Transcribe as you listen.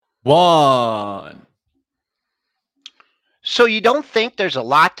One. So you don't think there's a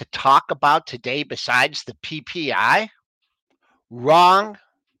lot to talk about today besides the PPI? Wrong.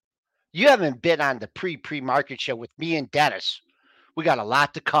 You haven't been on the pre-market show with me and Dennis. We got a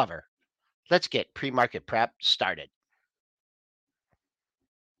lot to cover. Let's get pre-market prep started.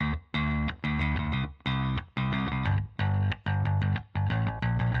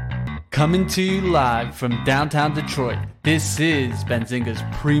 Coming to you live from downtown Detroit, this is Benzinga's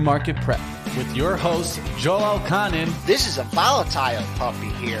Pre-Market Prep with your hosts, Joel Elkanin. This is a volatile puppy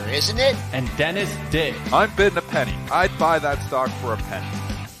here, isn't it? And Dennis Dick. I'm bidding a penny. I'd buy that stock for a penny.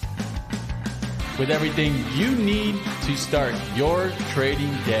 With everything you need to start your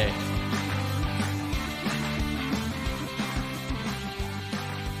trading day.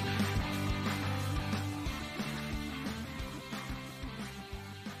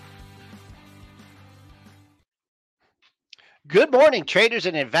 Good morning, traders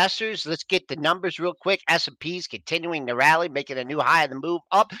and investors. Let's get the numbers real quick. S&P's continuing to rally, making a new high of the move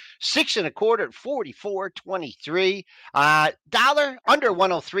up 6.25 at 44.23. Dollar under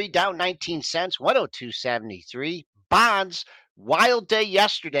 103, down 19 cents, 102.73. Bonds, wild day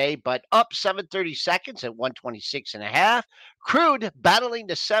yesterday, but up 730 seconds at 126.5. Crude battling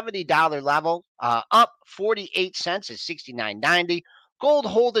the $70 level, up 48 cents at 69.90. Gold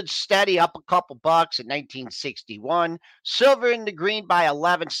holding steady, up a couple bucks at 1961. Silver in the green by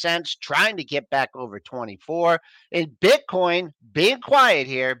 11 cents, trying to get back over 24. And Bitcoin, being quiet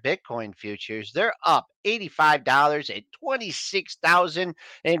here, Bitcoin futures, they're up $85 at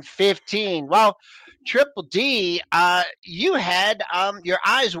 26,015. Well, Triple D, you had your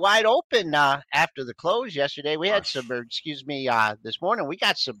eyes wide open after the close yesterday. We had some, this morning, we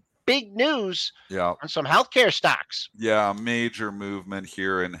got some big news on some healthcare stocks. Yeah, major movement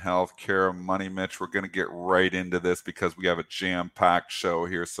here in healthcare. Money Mitch, we're going to get right into this because we have a jam-packed show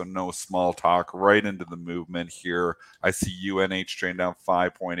here, so no small talk. Right into the movement here. I see UNH trading down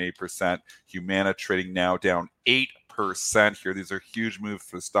 5.8%. Humana trading now down 8% here. These are huge moves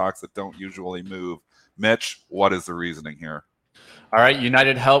for stocks that don't usually move. Mitch, what is the reasoning here? All right,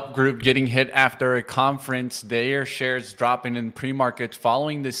 United Health Group getting hit after a conference. Their shares dropping in pre-markets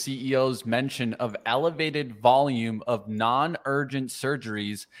following the CEO's mention of elevated volume of non-urgent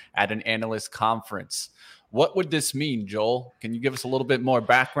surgeries at an analyst conference. What would this mean, Joel? Can you give us a little bit more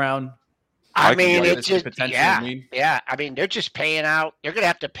background? I mean, it's just, yeah. I mean, they're just paying out. They're going to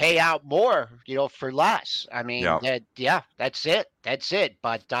have to pay out more, for less. I mean, that's it. That's it.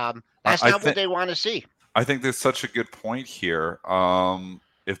 But that's not what they want to see. I think there's such a good point here.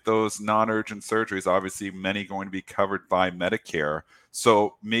 If those non-urgent surgeries, obviously many going to be covered by Medicare.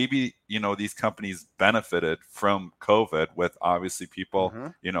 So maybe, these companies benefited from COVID with obviously people,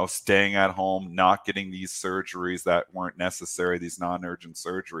 staying at home, not getting these surgeries that weren't necessary, these non-urgent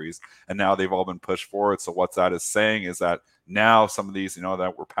surgeries. And now they've all been pushed forward. So what that is saying is that now some of these,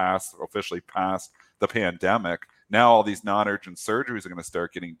 that were officially past the pandemic, now all these non-urgent surgeries are going to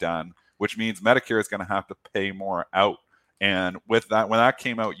start getting done, which means Medicare is going to have to pay more out. And with that, when that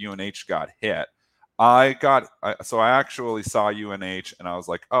came out, UNH got hit. I actually saw UNH and I was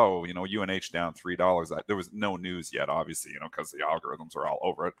like, oh, UNH down $3. There was no news yet, obviously, because the algorithms are all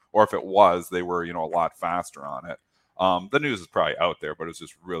over it. Or if it was, they were, a lot faster on it. The news is probably out there, but it was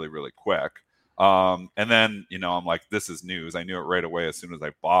just really, really quick. And then, I'm like, this is news. I knew it right away as soon as I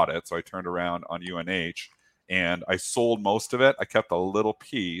bought it. So I turned around on UNH and I sold most of it. I kept a little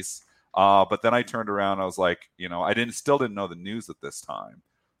piece. But then I turned around and I was like, I still didn't know the news at this time.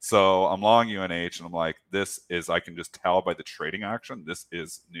 So I'm long UNH and I'm like, I can just tell by the trading action, this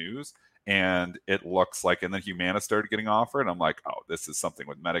is news. And it looks like, and then Humana started getting offered. And I'm like, oh, this is something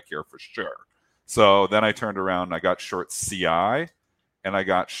with Medicare for sure. So then I turned around and I got short CI and I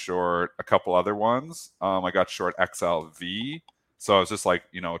got short a couple other ones. I got short XLV. So I was just like,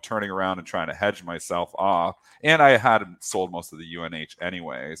 turning around and trying to hedge myself off. And I hadn't sold most of the UNH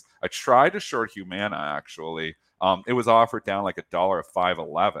anyways. I tried to short Humana, actually. It was offered down like $1 at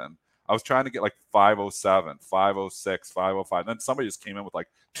 5.11. I was trying to get like 507, 506, 505. Then somebody just came in with like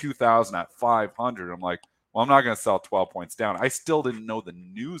 2,000 at 500. I'm like, well, I'm not going to sell 12 points down. I still didn't know the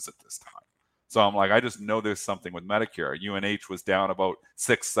news at this time. So I'm like, I just know there's something with Medicare. UNH was down about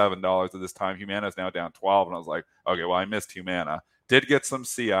 $6, $7 at this time. Humana is now down 12. And I was like, okay, well, I missed Humana. Did get some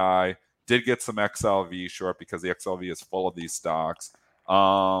CI, did get some XLV short because the XLV is full of these stocks.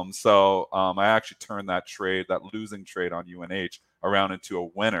 So I actually turned that losing trade on UNH around into a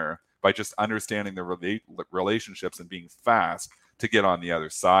winner by just understanding the relationships and being fast to get on the other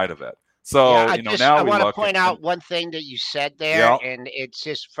side of it. So, I want to point out one thing that you said there, and it's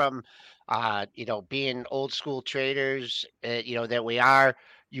just from, being old school traders, that we are.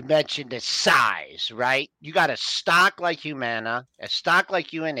 You mentioned the size, right? You got a stock like Humana, a stock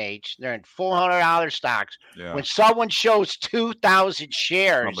like UNH. They're in $400 stocks. Yeah. When someone shows 2,000 Somebody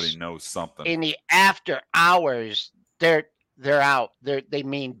shares knows something. in the after hours, they're out. They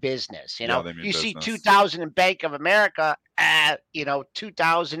mean business. You Yeah, know, they mean you see business. 2,000 in Bank of America,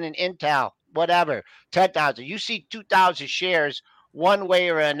 2,000 in Intel, whatever, 10,000. You see 2,000 shares one way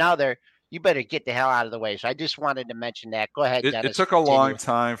or another, you better get the hell out of the way. So I just wanted to mention that. Go ahead, It Dennis. took a Continue. long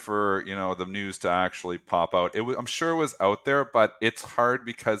time for the news to actually pop out. I'm sure it was out there, but it's hard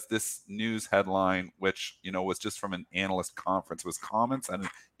because this news headline, which was just from an analyst conference, was comments at an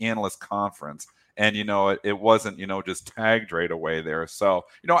analyst conference, and it wasn't just tagged right away there. So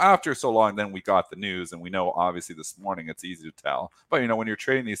after so long, then we got the news, and we know obviously this morning it's easy to tell. But when you're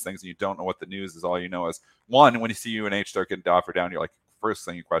trading these things and you don't know what the news is, all you know is one, when you see UNH start getting offered down, you're like, first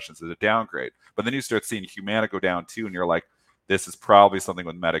thing you question is a downgrade. But then you start seeing Humana go down too, and you're like, this is probably something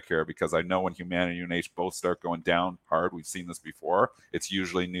with Medicare, because I know when Humana and UNH both start going down hard, we've seen this before, it's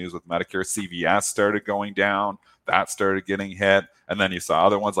usually news with Medicare. CVS started going down, that started getting hit, and then you saw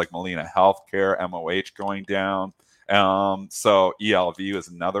other ones like Molina Healthcare, MOH going down. So ELV is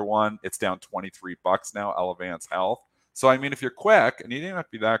another one. It's down $23 now, Elevance Health. So, I mean, if you're quick, and you didn't have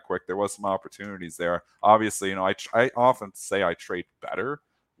to be that quick, there was some opportunities there. Obviously, I often say I trade better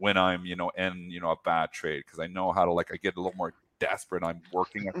when I'm, in, a bad trade, because I know how to, I get a little more desperate. I'm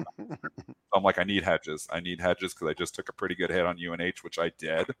working at so I'm like, I need hedges because I just took a pretty good hit on UNH, which I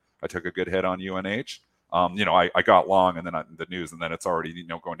did. I took a good hit on UNH. I got long, and then the news, and then it's already,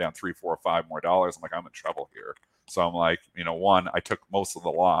 going down $3, $4, $5 more. I'm like, I'm in trouble here. So I'm like, one, I took most of the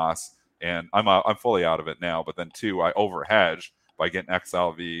loss, and I'm fully out of it now. But then two, I overhedged by getting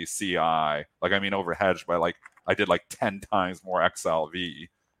XLV, CI. Overhedged by I did 10 times more XLV.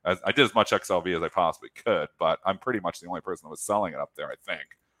 I did as much XLV as I possibly could, but I'm pretty much the only person that was selling it up there, I think,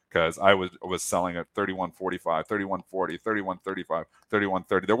 because I was selling at 31.45, 31.40, 31.35,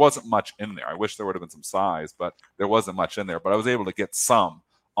 31.30. There wasn't much in there. I wish there would have been some size, but there wasn't much in there. But I was able to get some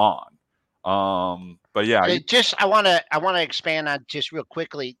on. But yeah, I want to expand on just real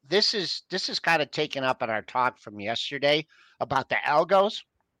quickly. This is kind of taken up on our talk from yesterday about the algos,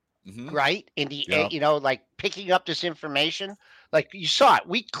 right? In the picking up this information, like you saw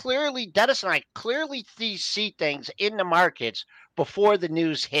it. Dennis and I clearly see things in the markets before the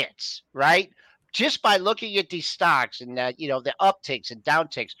news hits, right? Just by looking at these stocks and the upticks and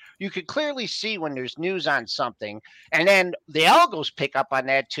downticks, you can clearly see when there's news on something, and then the algos pick up on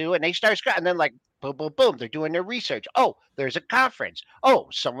that too, and they start and then boom, boom, boom, they're doing their research. Oh, there's a conference. Oh,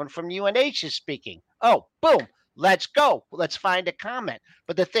 someone from UNH is speaking. Oh, boom, let's go. Let's find a comment.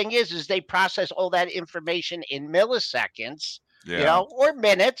 But the thing is they process all that information in milliseconds. Or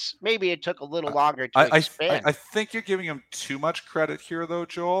minutes. Maybe it took a little longer to expand. I think you're giving him too much credit here, though,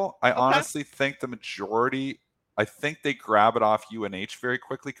 Joel. I honestly think the majority, I think they grab it off UNH very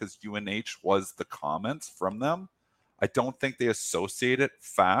quickly because UNH was the comments from them. I don't think they associate it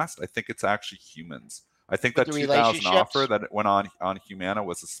fast. I think it's actually humans. I think that 2000 offer that went on Humana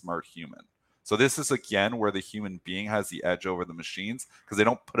was a smart human. So this is, again, where the human being has the edge over the machines because they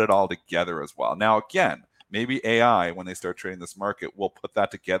don't put it all together as well. Now, again, maybe AI, when they start trading this market, will put that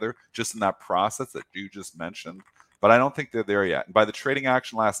together just in that process that you just mentioned. But I don't think they're there yet. And by the trading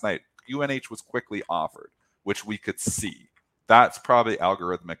action last night, UNH was quickly offered, which we could see. That's probably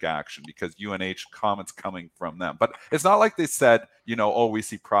algorithmic action because UNH comments coming from them. But it's not like they said, we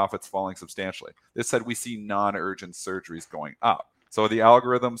see profits falling substantially. They said we see non-urgent surgeries going up. So the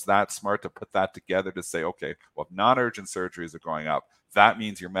algorithm's that smart to put that together to say, okay, well, if non-urgent surgeries are going up, that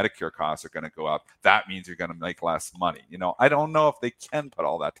means your Medicare costs are going to go up. That means you're going to make less money. I don't know if they can put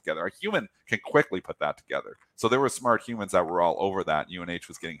all that together. A human can quickly put that together. So there were smart humans that were all over that. UNH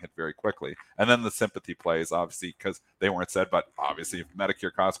was getting hit very quickly. And then the sympathy plays, obviously, because they weren't said, but obviously if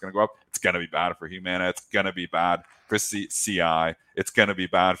Medicare costs are going to go up, it's going to be bad for Humana. It's going to be bad for CI. It's going to be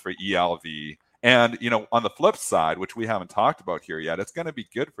bad for ELV. And, on the flip side, which we haven't talked about here yet, it's going to be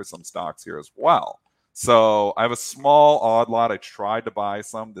good for some stocks here as well. So I have a small odd lot. I tried to buy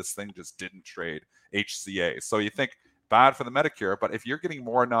some. This thing just didn't trade. HCA. So you think bad for the Medicare, but if you're getting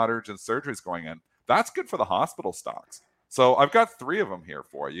more non-urgent surgeries going in, that's good for the hospital stocks. So I've got 3 of them here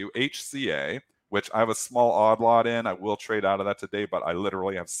for you. HCA, which I have a small odd lot in. I will trade out of that today, but I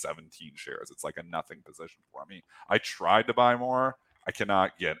literally have 17 shares. It's like a nothing position for me. I tried to buy more. I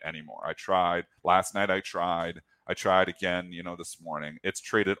cannot get any more. I tried. Last night I tried again, this morning. It's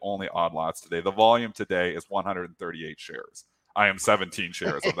traded only odd lots today. The volume today is 138 shares. I am 17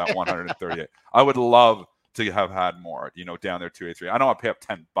 shares of that 138. I would love to have had more, down there 283. I don't want to pay up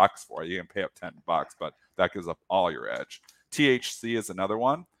 $10 for it. You can pay up $10, but that gives up all your edge. THC is another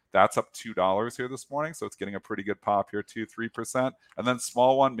one. That's up $2 here this morning, so it's getting a pretty good pop here, 2-3%. And then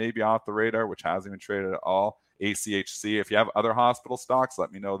small one, maybe off the radar, which hasn't even traded at all, ACHC. If you have other hospital stocks,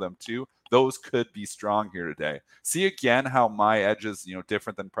 let me know them too. Those could be strong here today. See again how my edge is,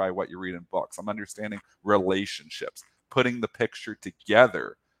 different than probably what you read in books. I'm understanding relationships, putting the picture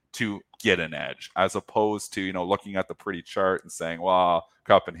together to get an edge, as opposed to, looking at the pretty chart and saying, well,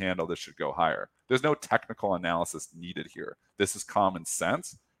 cup and handle, this should go higher. There's no technical analysis needed here. This is common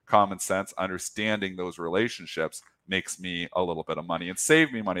sense. Common sense, understanding those relationships makes me a little bit of money and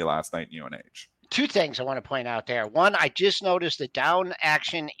saved me money last night in UNH. Two things I want to point out there. One, I just noticed the down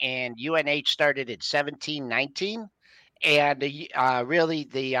action in UNH started at 17.19, and really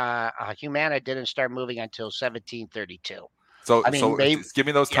the Humana didn't start moving until 17.32. So give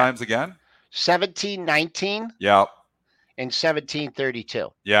me those times again. 17.19. Yeah. And 17.32.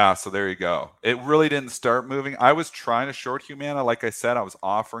 Yeah, so there you go. It really didn't start moving. I was trying to short Humana. Like I said, I was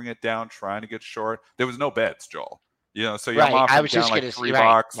offering it down, trying to get short. There was no bids, Joel. So you're offering down like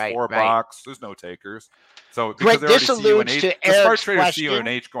 $3, $4. There's no takers. So because this alludes to the smart traders see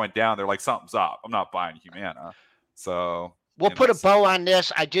UNH going down, they're like, something's up. I'm not buying Humana. So we'll put a bow on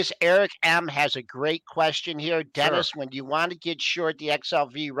this. Eric M has a great question here. Dennis, Sure. When you want to get short the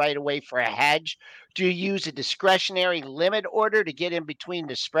XLV right away for a hedge, do you use a discretionary limit order to get in between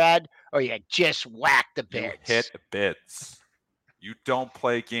the spread, or you just whack the bids? You hit bids. You don't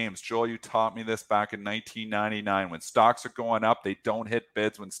play games. Joel, you taught me this back in 1999. When stocks are going up, they don't hit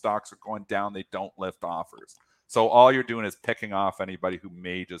bids. When stocks are going down, they don't lift offers. So all you're doing is picking off anybody who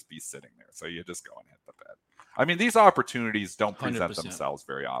may just be sitting there. So you just go and hit the bid. I mean, these opportunities don't present 100%. themselves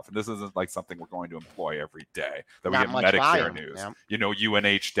very often. This isn't like something we're going to employ every day that Not we much get Medicare volume, news. yeah.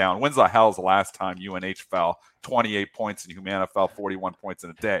 UNH down. When's the hell's the last time UNH fell 28 points and Humana fell 41 points in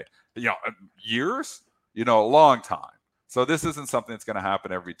a day? Years? A long time. So this isn't something that's going to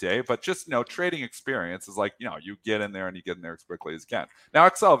happen every day, but just, trading experience is like, you get in there and you get in there as quickly as you can. Now,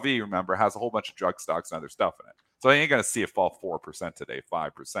 XLV, remember, has a whole bunch of drug stocks and other stuff in it. So you ain't going to see it fall 4% today,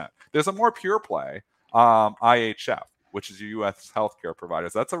 5%. There's a more pure play, IHF, which is your U.S. healthcare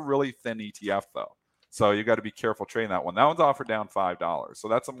providers. That's a really thin ETF, though. So you got to be careful trading that one. That one's offered down $5. So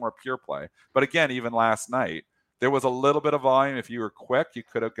that's a more pure play. But again, even last night, there was a little bit of volume. If you were quick, you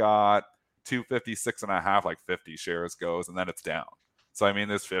could have got 256.5, like 50 shares goes, and then it's down. So, I mean,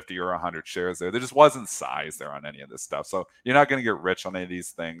 there's 50 or 100 shares there. There just wasn't size there on any of this stuff. So you're not going to get rich on any of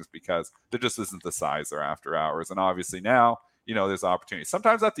these things because there just isn't the size there after hours. And obviously now, there's opportunity.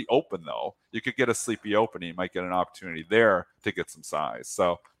 Sometimes at the open, though, you could get a sleepy opening. You might get an opportunity there to get some size.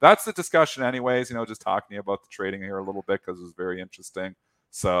 So that's the discussion anyways, just talking about the trading here a little bit because it was very interesting.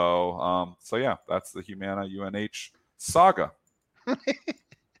 So, yeah, that's the Humana UNH saga.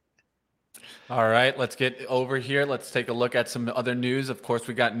 All right, let's get over here. Let's take a look at some other news. Of course,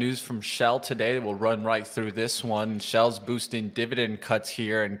 we got news from Shell today. We'll run right through this one. Shell's boosting dividend cuts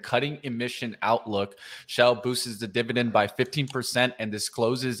here and cutting emission outlook. Shell boosts the dividend by 15% and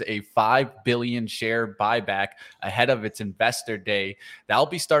discloses a 5 billion share buyback ahead of its investor day. That'll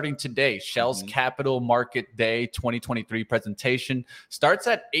be starting today. Shell's Capital Market Day 2023 presentation starts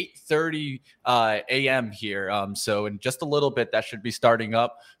at 8:30 a.m. here. So in just a little bit, that should be starting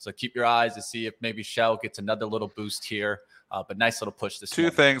up. So keep your eyes to see if maybe Shell gets another little boost here. But nice little push this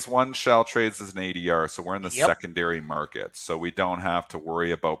morning. Two things. One, Shell trades as an ADR, so we're in the secondary market. So we don't have to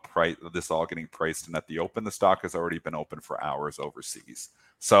worry about this all getting priced in at the open. The stock has already been open for hours overseas.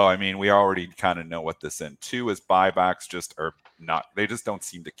 So, I mean, we already kind of know what this in. Two is buybacks they just don't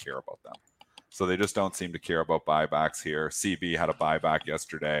seem to care about them. So they just don't seem to care about buybacks here. CB had a buyback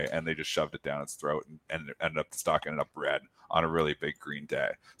yesterday, and they just shoved it down its throat, and the stock ended up red on a really big green day.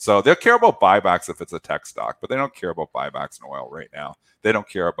 So they'll care about buybacks if it's a tech stock, but they don't care about buybacks in oil right now. They don't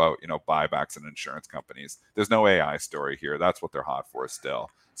care about buybacks in insurance companies. There's no AI story here. That's what they're hot for still.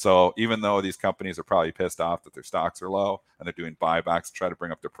 So even though these companies are probably pissed off that their stocks are low and they're doing buybacks to try to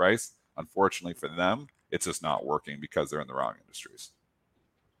bring up their price, unfortunately for them, it's just not working because they're in the wrong industries.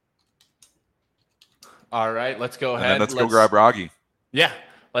 All right, let's go ahead. And let's go grab Raghi. Yeah,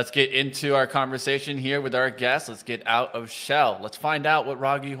 let's get into our conversation here with our guest. Let's get out of Shell. Let's find out what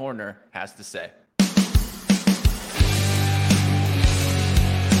Raghi Horner has to say.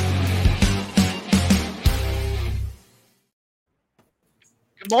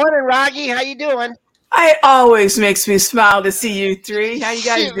 Good morning, Raghi. How you doing? It always makes me smile to see you three. How you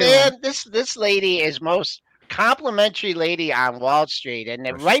guys doing? Man, this lady is most complimentary lady on Wall Street, and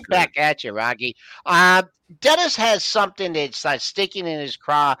then That's right good. back at you, Rocky. Dennis has something that's sticking in his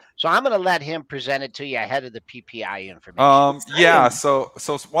craw, so I'm going to let him present it to you ahead of the PPI information. Yeah. So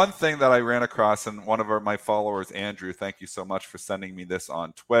one thing that I ran across, and one of my followers, Andrew, thank you so much for sending me this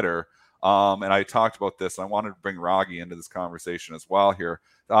on Twitter. And I talked about this. I wanted to bring Raghi into this conversation as well here.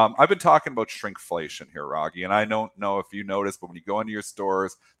 I've been talking about shrinkflation here, Raghi, and I don't know if you noticed, but when you go into your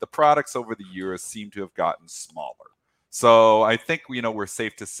stores, the products over the years seem to have gotten smaller. So I think, we're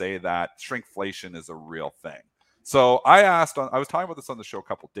safe to say that shrinkflation is a real thing. So I was talking about this on the show a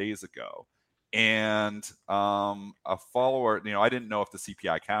couple days ago, and a follower, I didn't know if the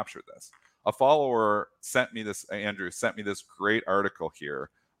CPI captured this. A follower Andrew sent me this great article here,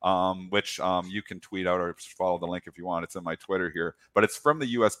 which you can tweet out or follow the link if you want. It's in my Twitter here, but it's from the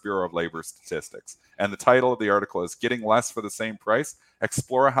U.S. Bureau of Labor Statistics. And the title of the article is "Getting Less for the Same Price?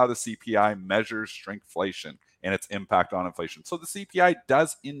 Explore How the CPI Measures Shrinkflation and Its Impact on Inflation." So the CPI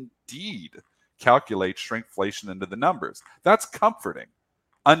does indeed calculate shrinkflation into the numbers. That's comforting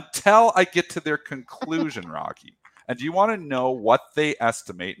until I get to their conclusion, Rocky. And do you want to know what they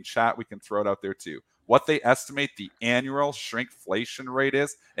estimate? In chat, we can throw it out there too. What they estimate the annual shrinkflation rate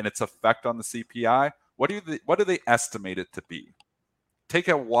is and its effect on the CPI. What do they estimate it to be? Take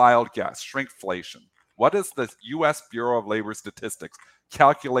a wild guess. Shrinkflation. What does the U.S. Bureau of Labor Statistics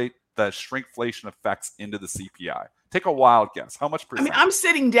calculate the shrinkflation effects into the CPI? Take a wild guess. How much percent? I'm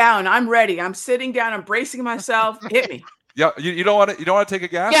sitting down. I'm ready. I'm sitting down. I'm bracing myself. Hit me. Yeah, you don't want to take a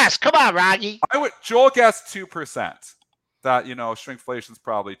guess? Yes, come on, Rocky. Joel guessed 2%. That shrinkflation is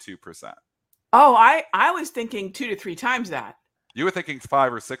probably 2%. Oh, I was thinking 2 to 3 times that. You were thinking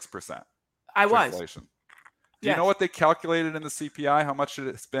 5 or 6%. I was. Do you know what they calculated in the CPI? How much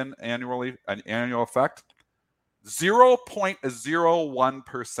it's been annually, an annual effect?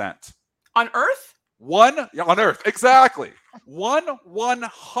 0.01%. On Earth? On Earth, exactly.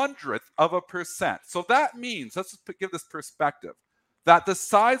 1/100th of a percent. So that means, let's just give this perspective, that the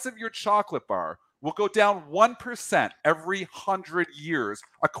size of your chocolate bar will go down 1% every 100 years,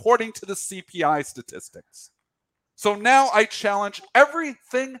 according to the CPI statistics. So now I challenge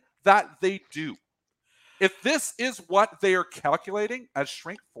everything that they do. If this is what they are calculating as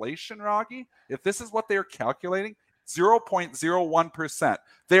shrinkflation, Rocky, if this is what they are calculating, 0.01%,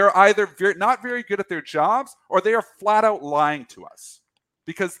 they are either not very good at their jobs or they are flat out lying to us,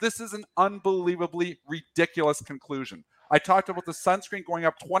 because this is an unbelievably ridiculous conclusion. I talked about the sunscreen going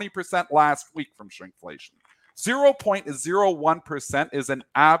up 20% last week from shrinkflation. 0.01% is an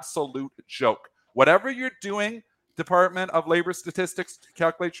absolute joke. Whatever you're doing, Department of Labor Statistics, to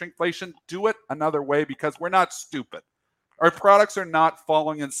calculate shrinkflation, do it another way, because we're not stupid. Our products are not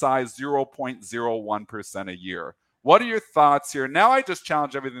falling in size 0.01% a year. What are your thoughts here? Now I just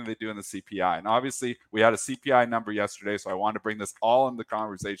challenge everything they do in the CPI. And obviously, we had a CPI number yesterday, so I wanted to bring this all in the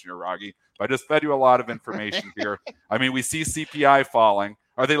conversation here, Raghi. But I just fed you a lot of information here. I mean, we see CPI falling.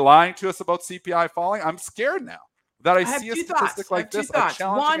 Are they lying to us about CPI falling? I'm scared now that I see a statistic like this.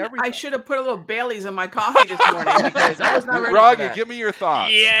 One, everything. I should have put a little Bailey's in my coffee this morning because I was not ready Raghi, for that. give me your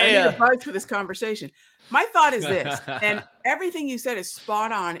thoughts. I need a buzz for this conversation. My thought is this, and everything you said is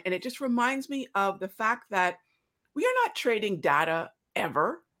spot on, and it just reminds me of the fact that we are not trading data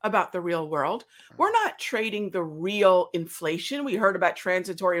ever about the real world. We're not trading the real inflation. We heard about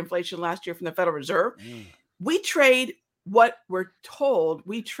transitory inflation last year from the Federal Reserve. We trade what we're told.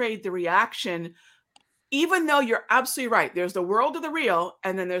 We trade the reaction, even though you're absolutely right. There's the world of the real,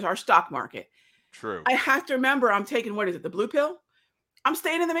 and then there's our stock market. True. I have to remember I'm taking, what is it, the blue pill? I'm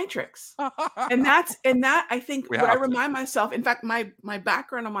staying in the matrix. and that I think what I remind myself, in fact, my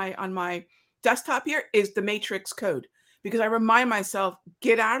background on my desktop here is the matrix code, because I remind myself,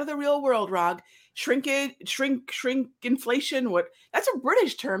 get out of the real world, Rog. Shrink inflation. That's a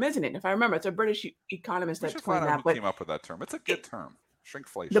British term, isn't it? If I remember, it's a British economist that coined that. But came up with that term. It's a good term.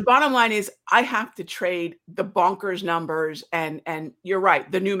 Shrinkflation. The bottom line is I have to trade the bonkers numbers and you're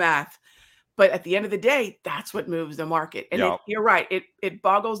right, the new math. But at the end of the day, that's what moves the market. And you're right. It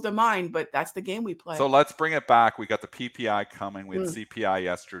boggles the mind, but that's the game we play. So let's bring it back. We got the PPI coming. We had CPI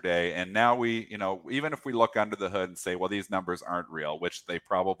yesterday. And now we, even if we look under the hood and say, well, these numbers aren't real, which they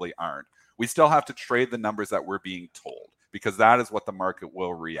probably aren't, we still have to trade the numbers that we're being told, because that is what the market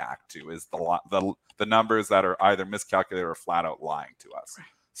will react to, is the numbers that are either miscalculated or flat out lying to us. Right.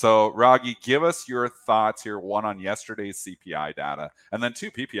 So, Raghi, give us your thoughts here, one on yesterday's CPI data, and then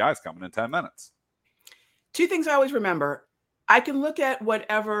two, PPI is coming in 10 minutes. Two things I always remember. I can look at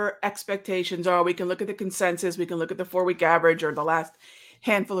whatever expectations are. We can look at the consensus. We can look at the 4-week average or the last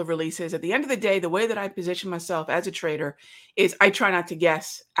handful of releases. At the end of the day, the way that I position myself as a trader is I try not to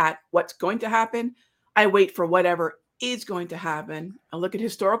guess at what's going to happen. I wait for whatever is going to happen. I look at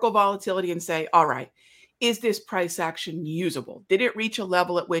historical volatility and say, all right, is this price action usable? Did it reach a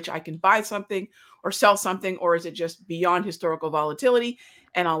level at which I can buy something or sell something, or is it just beyond historical volatility?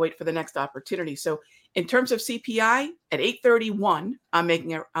 And I'll wait for the next opportunity. So in terms of CPI at 8:31, I'm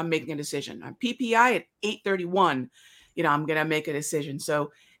making a decision. On PPI at 8:31, I'm going to make a decision.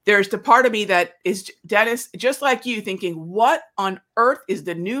 So there's the part of me that is, Dennis, just like you, thinking, what on earth is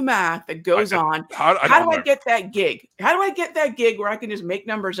the new math that goes on? How do I get that gig? How do I get that gig where I can just make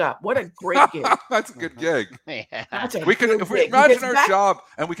numbers up? What a great gig. That's a good gig. That's a We can, good if we gig. imagine our job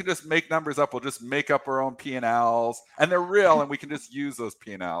and we can just make numbers up, we'll just make up our own P&Ls and they're real and we can just use those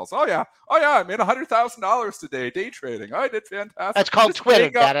P&Ls. Oh yeah, I made $100,000 today day trading. I did fantastic. That's called just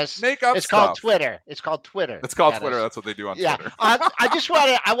Twitter, Dennis. Make up It's stuff. called Twitter. It's called Twitter. It's called Dennis. Twitter. That's what they do on Yeah. Twitter.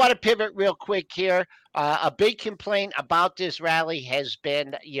 I want to pivot real quick here. A big complaint about this rally has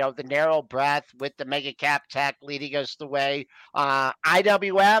been, the narrow breadth with the mega cap tech leading us the way.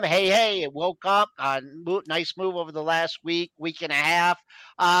 IWM, hey, it woke up. Nice move over the last week and a half.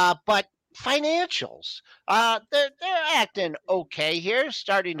 But financials, they're acting okay here,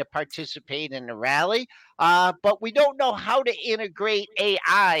 starting to participate in the rally. But we don't know how to integrate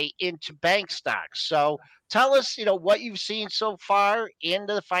AI into bank stocks. So tell us, what you've seen so far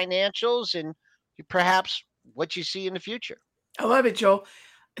into the financials and perhaps what you see in the future. I love it, Joel.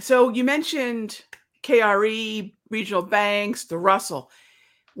 So you mentioned KRE, regional banks, the Russell.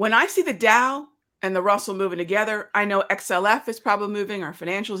 When I see the Dow and the Russell moving together, I know XLF is probably moving, our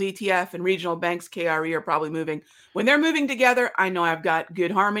financials ETF, and regional banks, KRE, are probably moving. When they're moving together, I know I've got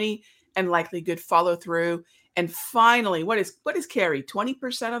good harmony and likely good follow through. And finally, what is carry?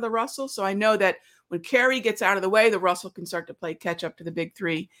 20% of the Russell. So I know that when carry gets out of the way, the Russell can start to play catch up to the big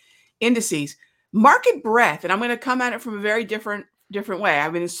three indices. Market breadth, and I'm going to come at it from a very different way.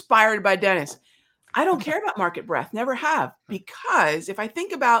 I've been inspired by Dennis. I don't care about market breadth, never have, because if I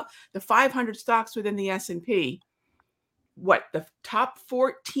think about the 500 stocks within the S&P, the top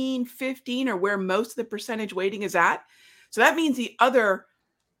 14, 15 are where most of the percentage weighting is at. So that means the other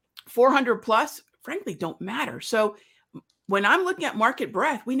 400 plus, frankly, don't matter. So when I'm looking at market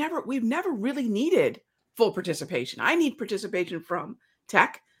breadth, we've never really needed full participation. I need participation from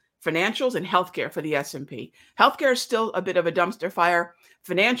tech, financials, and healthcare for the S&P. Healthcare is still a bit of a dumpster fire.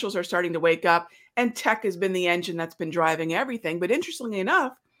 Financials are starting to wake up, and tech has been the engine that's been driving everything. But interestingly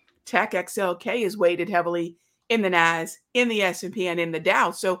enough, tech XLK is weighted heavily in the NAS, in the S&P, and in the Dow.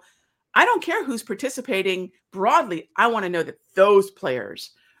 So I don't care who's participating broadly. I want to know that those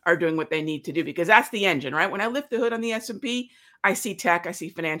players are doing what they need to do, because that's the engine, right? When I lift the hood on the S&P, I see tech, I see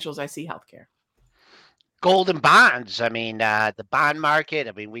financials, I see healthcare. Gold and bonds. I mean, the bond market.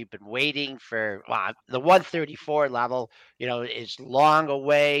 I mean, we've been waiting for the 134 level. Is long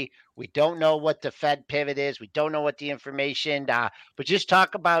away. We don't know what the Fed pivot is. We don't know what the information. But just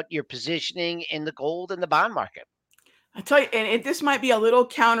talk about your positioning in the gold and the bond market. I tell you, and this might be a little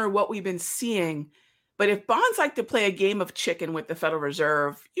counter what we've been seeing, but if bonds like to play a game of chicken with the Federal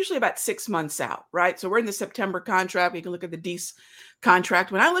Reserve, usually about 6 months out, right? So we're in the September contract. We can look at the DEES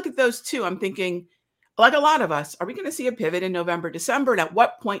contract. When I look at those two, I'm thinking, like a lot of us, are we going to see a pivot in November, December? And at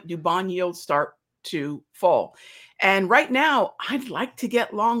what point do bond yields start to fall? And right now, I'd like to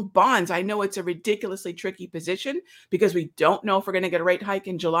get long bonds. I know it's a ridiculously tricky position because we don't know if we're going to get a rate hike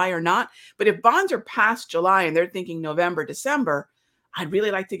in July or not. But if bonds are past July and they're thinking November, December, I'd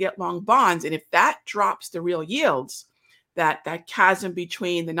really like to get long bonds. And if that drops the real yields, that chasm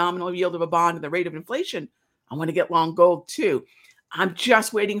between the nominal yield of a bond and the rate of inflation, I want to get long gold too. I'm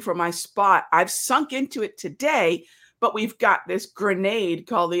just waiting for my spot. I've sunk into it today, but we've got this grenade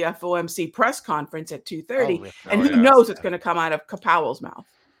called the FOMC press conference at 2:30, and who knows what's going to come out of Powell's mouth.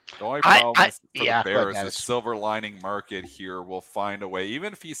 The only problem for the bears is the silver lining market here will find a way.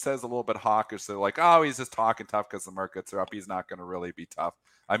 Even if he says a little bit hawkish, they're like, oh, he's just talking tough because the markets are up. He's not going to really be tough.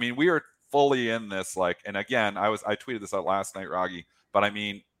 I mean, we are fully in this. And again, I tweeted this out last night, Raggi. But I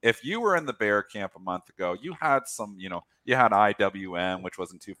mean, if you were in the bear camp a month ago, you had some, you had IWM, which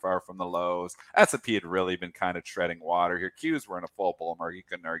wasn't too far from the lows. S&P had really been kind of treading water here. Qs were in a full bull market. You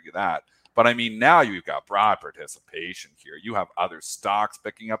couldn't argue that. But I mean, now you've got broad participation here. You have other stocks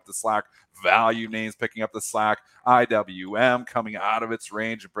picking up the slack, value names picking up the slack, IWM coming out of its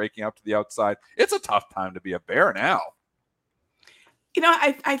range and breaking up to the outside. It's a tough time to be a bear now.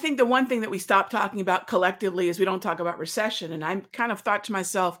 I think the one thing that we stopped talking about collectively is we don't talk about recession. And I kind of thought to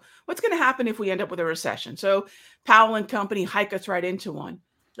myself, what's going to happen if we end up with a recession? So Powell and company hike us right into one.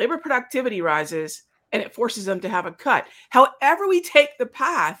 Labor productivity rises and it forces them to have a cut. However we take the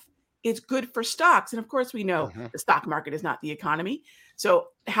path, it's good for stocks. And of course, we know the stock market is not the economy. So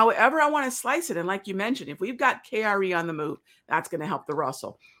however I want to slice it, and like you mentioned, if we've got KRE on the move, that's going to help the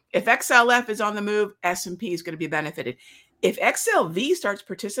Russell. If XLF is on the move, S&P is going to be benefited. If XLV starts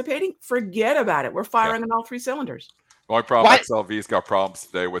participating, forget about it. We're firing on all three cylinders. The only problem, XLV's got problems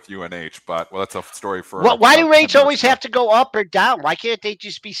today with UNH, but that's a story for. Why do rates always have to go up or down? Why can't they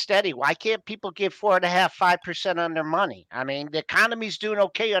just be steady? Why can't people get 4.5%, 5% on their money? I mean, the economy's doing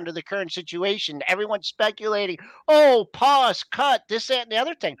okay under the current situation. Everyone's speculating, pause, cut, this, that, and the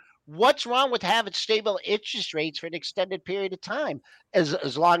other thing. What's wrong with having stable interest rates for an extended period of time,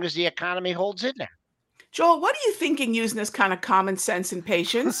 as long as the economy holds in there? Joel, what are you thinking using this kind of common sense and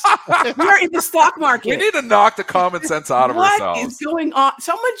patience? We're in the stock market. We need to knock the common sense out of ourselves. What is going on?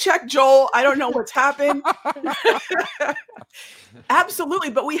 Someone check Joel. I don't know what's happened. Absolutely.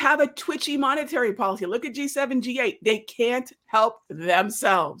 But we have a twitchy monetary policy. Look at G7, G8. They can't help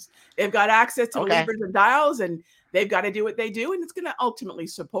themselves. They've got access to levers and dials, and they've got to do what they do. And it's going to ultimately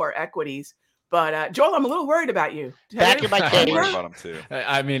support equities. But Joel, I'm a little worried about you. Back in my case. I'm worried about him too.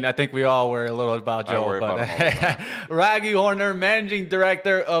 I mean, I think we all worry a little about Joel. Raggy Horner, Managing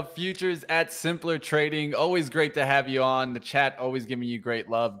Director of Futures at Simpler Trading. Always great to have you on. The chat always giving you great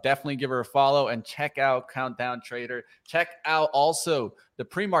love. Definitely give her a follow and check out Countdown Trader. Check out also the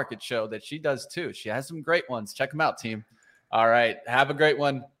pre-market show that she does too. She has some great ones. Check them out, team. All right. Have a great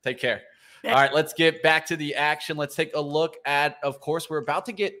one. Take care. All right, let's get back to the action. Let's take a look at, of course, we're about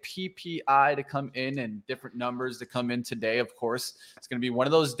to get PPI to come in and different numbers to come in today. Of course, it's going to be one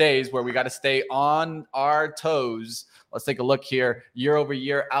of those days where we got to stay on our toes. Let's take a look here. Year over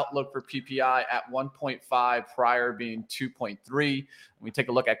year outlook for PPI at 1.5, prior being 2.3. When we take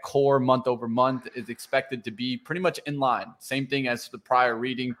a look at core month over month, is expected to be pretty much in line. Same thing as the prior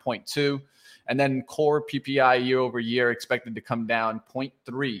reading, 0.2. And then core PPI year over year expected to come down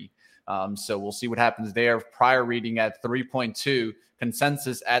 0.3. So we'll see what happens there. Prior reading at 3.2,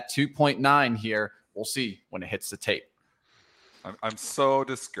 consensus at 2.9 here. We'll see when it hits the tape. I'm so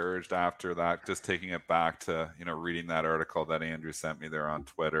discouraged after that, just taking it back to, reading that article that Andrew sent me there on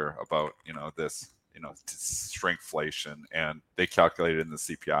Twitter about, this, shrinkflation, and they calculated in the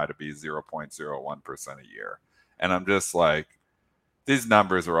CPI to be 0.01% a year. And I'm just like, these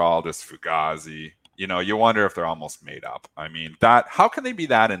numbers are all just fugazi. You wonder if they're almost made up. I mean, how can they be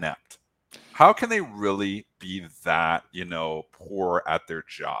that inept? How can they really be that, poor at their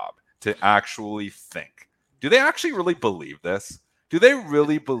job to actually think? Do they actually really believe this? Do they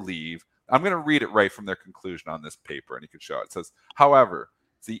really believe? I'm going to read it right from their conclusion on this paper, and you can show it. It says, however,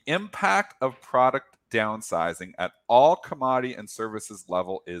 the impact of product downsizing at all commodity and services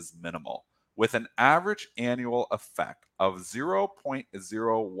level is minimal, with an average annual effect of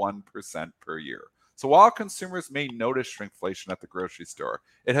 0.01% per year. So while consumers may notice shrinkflation at the grocery store,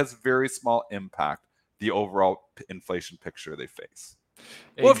 it has very small impact the overall inflation picture they face.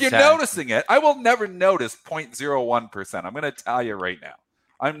 Exactly. Well, if you're noticing it, I will never notice 0.01%. I'm going to tell you right now.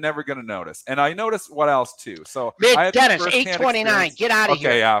 I'm never going to notice. And I notice what else too. So Dennis, 829. Get out of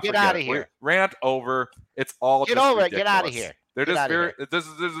here. Yeah, get out of here. Rant over. It's all get over it. Get out of here. They're just this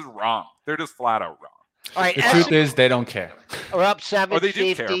is wrong. They're just flat out wrong. All right, the truth is they don't care. We're up 750. Or they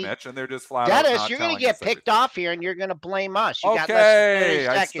do care, Mitch, and they're just flat Dennis, you're going to get picked off here, and you're going to blame us. You got less than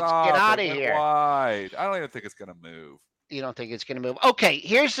 30 seconds. Get out of here. Wide. I don't even think it's going to move. You don't think it's going to move? Okay,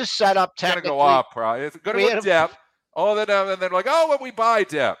 here's the setup. It's going to go up, probably. It's going to go dip. Oh, then they're like, when we buy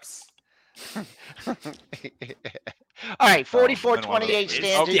dips. All right, 44.28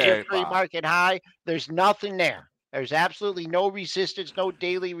 stands as your pre-market high. There's nothing there. There's absolutely no resistance, no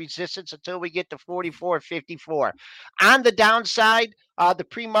daily resistance until we get to 44.54. On the downside, the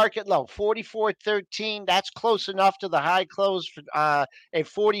pre-market low, 44.13. That's close enough to the high close at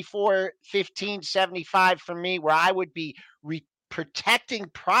 44.15.75 for me, where I would be protecting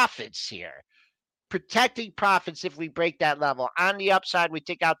profits here. Protecting profits if we break that level. On the upside, we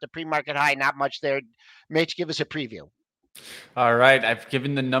take out the pre-market high. Not much there. Mitch, give us a preview. All right. I've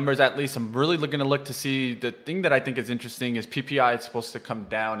given the numbers at least. I'm really going to look to see. The thing that I think is interesting is PPI is supposed to come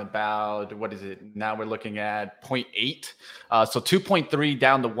down about, what is it? Now we're looking at 0.8. So 2.3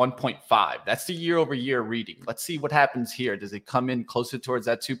 down to 1.5. That's the year over year reading. Let's see what happens here. Does it come in closer towards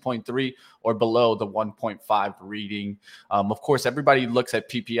that 2.3 or below the 1.5 reading? Of course, everybody looks at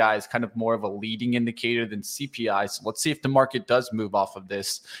PPI as kind of more of a leading indicator than CPI. So let's see if the market does move off of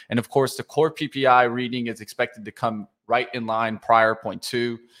this. And of course, the core PPI reading is expected to come right in line, prior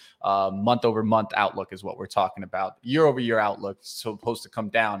 0.2. Month over month outlook is what we're talking about. Year over year outlook is supposed to come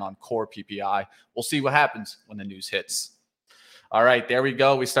down on core PPI. We'll see what happens when the news hits. All right, there we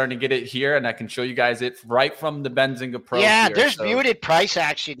go. We're starting to get it here, and I can show you guys it right from the Benzinga Pro. Yeah, here. there's muted price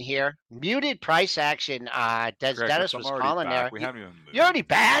action here. Muted price action. Dennis was calling there. We haven't even moved. You're already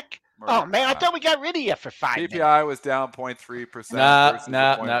back? Oh, man, I thought we got rid of you for 5 minutes. PPI was down 0.3% versus the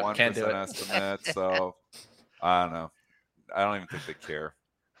 0.1% estimate. So, I don't know. I don't even think they care.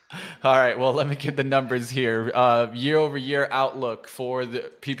 All right, well, let me get the numbers here. Year-over-year outlook for the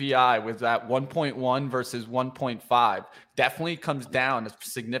PPI was at 1.1 versus 1.5. Definitely comes down a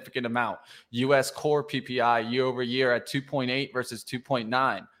significant amount. U.S. core PPI year-over-year at 2.8 versus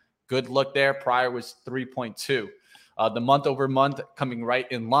 2.9. Good look there. Prior was 3.2. The month-over-month coming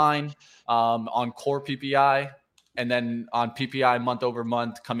right in line on core PPI. And then on PPI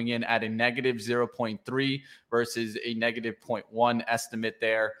month-over-month coming in at a negative 0.3 versus a negative 0.1 estimate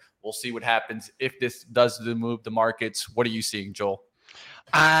there. We'll see what happens if this does move the markets. What are you seeing, Joel?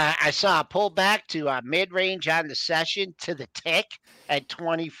 I saw a pullback to mid-range on the session to the tick at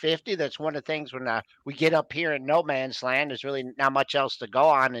 2050. That's one of the things when we get up here in no man's land. There's really not much else to go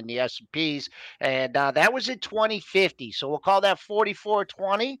on in the S&Ps. And that was at 2050. So we'll call that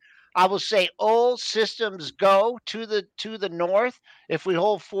 4420. I will say all systems go to the north if we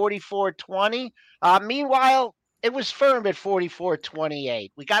hold 4420. Meanwhile, it was firm at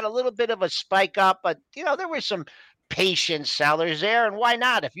 4428. We got a little bit of a spike up, but there were some patient sellers there, and why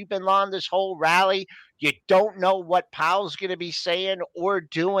not? If you've been long this whole rally, you don't know what Powell's going to be saying or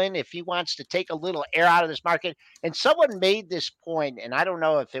doing if he wants to take a little air out of this market. And someone made this point, and I don't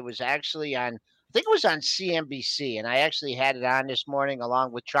know if it was actually on. I think it was on CNBC, and I actually had it on this morning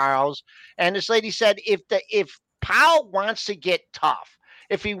along with Charles. And this lady said, if Powell wants to get tough,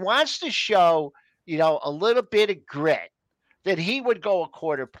 if he wants to show, a little bit of grit, that he would go a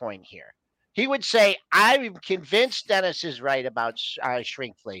quarter point here. He would say, I'm convinced Dennis is right about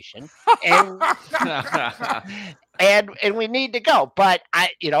shrinkflation, and we need to go. But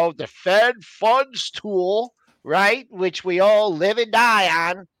the Fed funds tool, right, which we all live and die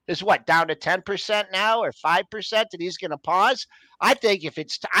on, is what, down to 10% now or 5%, and he's going to pause. I think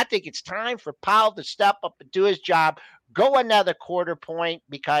it's time for Powell to step up and do his job, go another quarter point,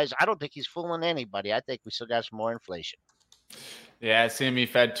 because I don't think he's fooling anybody. I think we still got some more inflation. Yeah, CME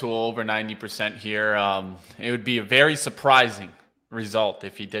Fed tool over 90% here. It would be a very surprising result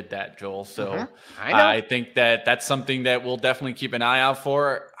if he did that, Joel. So I think that's something that we'll definitely keep an eye out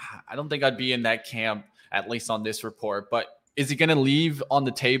for. I don't think I'd be in that camp, at least on this report. But is he going to leave on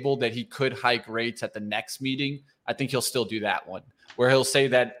the table that he could hike rates at the next meeting? I think he'll still do that one, where he'll say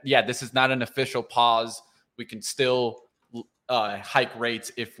that, yeah, this is not an official pause. We can still hike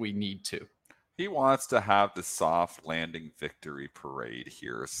rates if we need to. He wants to have the soft landing victory parade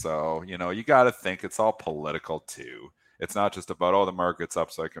here. So, you got to think it's all political too. It's not just about, the market's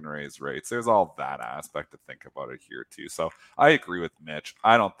up so I can raise rates. There's all that aspect to think about it here too. So I agree with Mitch.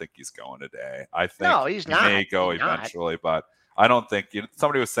 I don't think he's going today. I think he's not. May go eventually, but I don't think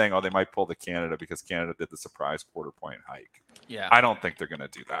somebody was saying, they might pull the Canada because Canada did the surprise quarter point hike. Yeah. I don't think they're going to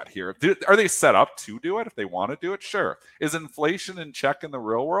do that here. Are they set up to do it if they want to do it? Sure. Is inflation in check in the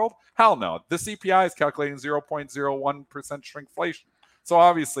real world? Hell no. The CPI is calculating 0.01% shrinkflation. So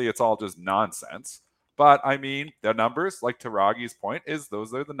obviously it's all just nonsense. But the numbers, like to Ragi's point,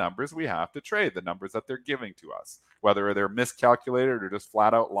 those are the numbers we have to trade, the numbers that they're giving to us. Whether they're miscalculated or just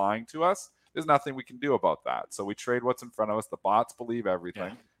flat out lying to us, there's nothing we can do about that. So we trade what's in front of us. The bots believe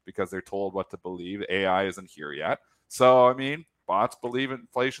everything because they're told what to believe. AI isn't here yet. So, bots believe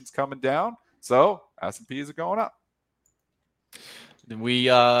inflation's coming down. So S&Ps are going up. We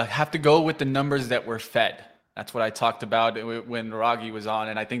have to go with the numbers that were fed. That's what I talked about when Ragi was on.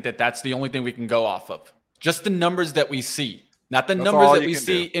 And I think that's the only thing we can go off of. Just the numbers that we see, not the numbers that we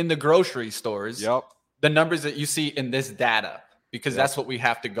see in the grocery stores. Yep. The numbers that you see in this data, because that's what we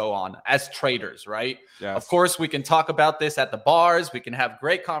have to go on as traders, right? Yes. Of course, we can talk about this at the bars. We can have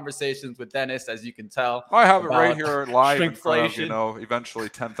great conversations with Dennis, as you can tell. I have it right here live in front of, eventually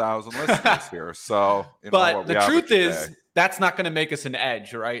 10,000 listeners here. So, but the truth is, that's not going to make us an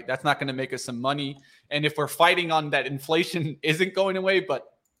edge, right? That's not going to make us some money. And if we're fighting on that inflation isn't going away, but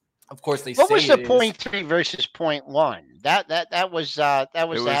of course they say what was the 0.3 versus 0.1? That was the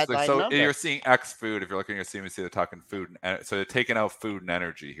headline number. You're seeing X food. If you're looking at CNBC, they're talking food, and so they're taking out food and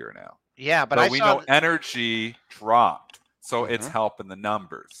energy here now. Yeah, but we know energy dropped, so it's helping the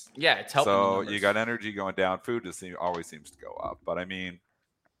numbers. Yeah, it's helping. So you got energy going down. Food always seems to go up, but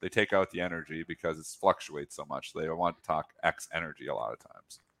they take out the energy because it fluctuates so much. They don't want to talk X energy a lot of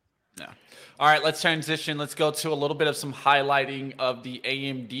times. Yeah. All right, let's transition. Let's go to a little bit of some highlighting of the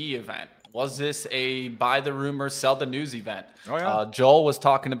AMD event. Was this a buy the rumor, sell the news event? Oh, yeah. Joel was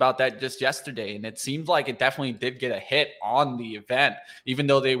talking about that just yesterday, and it seems like it definitely did get a hit on the event, even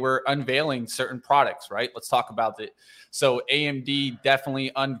though they were unveiling certain products, right? Let's talk about it. So AMD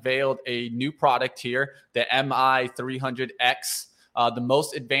definitely unveiled a new product here, the MI300X, the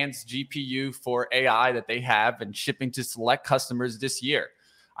most advanced GPU for AI that they have and shipping to select customers this year.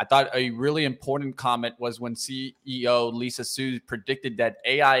 I thought a really important comment was when CEO Lisa Su predicted that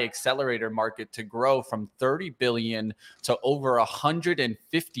AI accelerator market to grow from 30 billion to over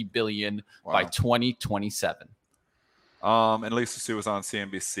 150 billion by 2027. And Lisa Su was on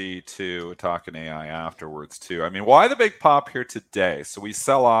CNBC too, talking AI afterwards too. I mean, why the big pop here today? So we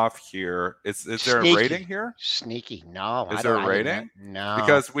sell off here. Is there a rating here? Sneaky. No. Is there a rating? No.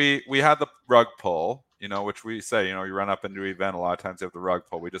 Because we had the rug pull, which we say, you run up into an event, a lot of times you have the rug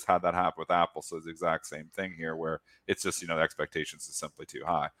pull. We just had that happen with Apple. So it's the exact same thing here where it's just, the expectations is simply too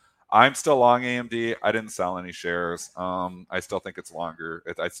high. I'm still long AMD. I didn't sell any shares. I still think it's longer.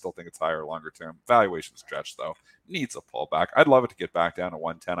 I still think it's higher longer term. Valuation stretch, though. Needs a pullback. I'd love it to get back down to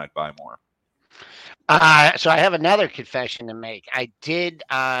 110. I'd buy more. So I have another confession to make. I did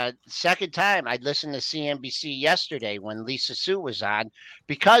second time I listened to CNBC yesterday when Lisa Su was on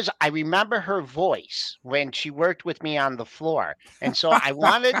because I remember her voice when she worked with me on the floor. And so I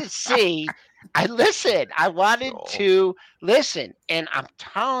wanted to see, I wanted to listen. And I'm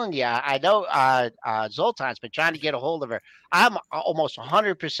telling you, I know Zoltan's been trying to get a hold of her. I'm almost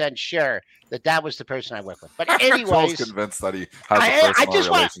 100% sure that was the person I worked with. But anyways, Joel's convinced that he has a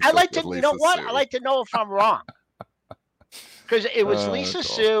personal relationship I like to, with you know Lisa what? Su. I like to know if I'm wrong. Because it was Lisa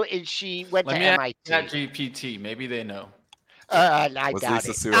Su, and she went to MIT. ChatGPT, maybe they know. I was doubt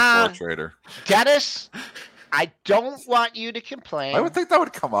Lisa it. Su a floor trader? Dennis, I don't want you to complain. I would think that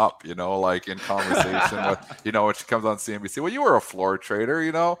would come up, like in conversation with, when she comes on CNBC. Well, you were a floor trader,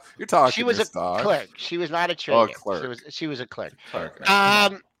 you're talking. She was a clerk. She was not a trader. Oh, a clerk. She was a clerk.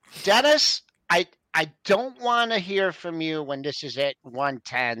 Okay. Dennis, I don't want to hear from you when this is at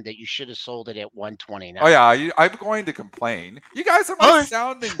 110 that you should have sold it at 129. Oh yeah, I'm going to complain. You guys are my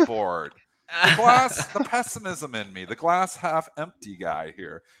sounding board. The pessimism in me, the glass half empty guy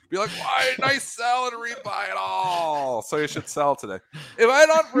here. Be like, why didn't I sell and rebuy it all? So you should sell today. If I had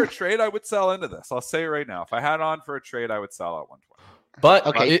on for a trade, I would sell into this. I'll say it right now. If I had on for a trade, I would sell at 120. But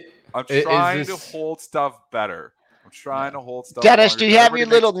okay, I'm trying to hold stuff better. I'm trying to hold stuff. Dennis, do you have your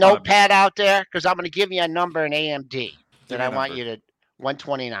little notepad out there? Because I'm going to give you a number in AMD. Then I want you to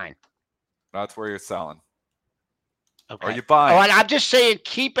 129. That's where you're selling. Okay. Are you buying? Oh, and I'm just saying,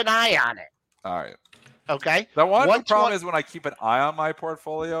 keep an eye on it. All right. Okay. The problem is when I keep an eye on my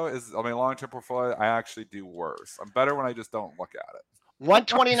portfolio long-term portfolio, I actually do worse. I'm better when I just don't look at it.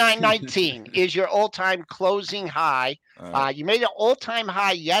 129.19 is your all-time closing high. You made an all-time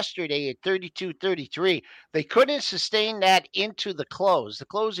high yesterday at 32.33. They couldn't sustain that into the close. The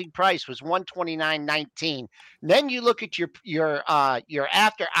closing price was 129.19. Then you look at your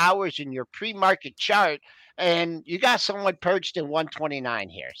after hours and your pre-market chart, and you got someone perched in 129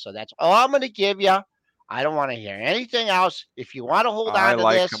 here. So that's all I'm going to give you. I don't want to hear anything else. If you want to hold on to this.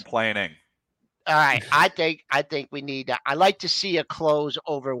 I like complaining. All right. I think we need I like to see a close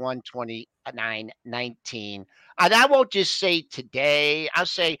over 129.19. And I won't just say today. I'll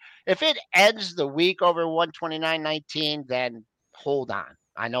say if it ends the week over 129.19, then hold on.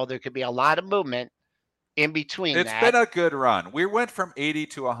 I know there could be a lot of movement in between. It's been a good run. We went from 80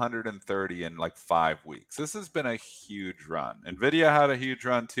 to 130 in like 5 weeks. This has been a huge run. NVIDIA had a huge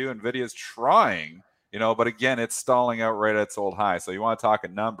run too. NVIDIA's trying, but again, it's stalling out right at its old high. So you want to talk a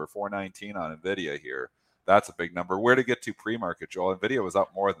number, 419 on NVIDIA here. That's a big number. Where to get to pre-market, Joel? NVIDIA was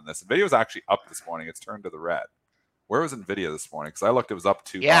up more than this. NVIDIA was actually up this morning. It's turned to the red. Where was NVIDIA this morning? Because I looked, it was up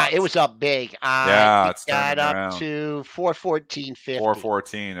 $2. Yeah, it was up big. It's got up around to 414.50.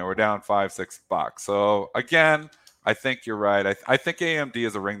 414, and we're down $5-6. So again, I think you're right. I think AMD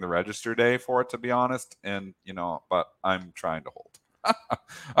is a ring the register day for it, to be honest. And but I'm trying to hold.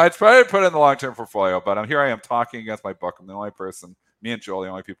 I'd probably put it in the long-term portfolio, but here I am talking against my book. I'm the only person, me and Joel, the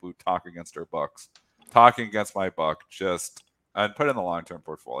only people who talk against our books. Talking against my book, I'd put it in the long-term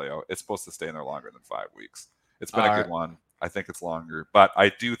portfolio. It's supposed to stay in there longer than 5 weeks. It's been a good one. I think it's longer, but I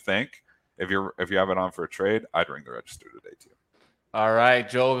do think if you have it on for a trade, I'd ring the register today too. All right,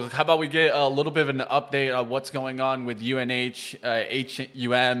 Joe. How about we get a little bit of an update on what's going on with UNH,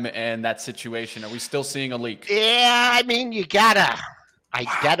 HUM, and that situation? Are we still seeing a leak? Yeah, I mean, you got a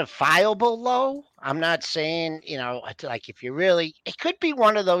identifiable low. I'm not saying, like if you really, it could be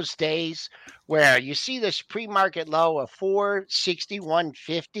one of those days where you see this pre-market low of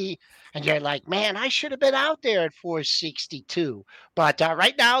 461.50 and you're like, man, I should have been out there at 462. But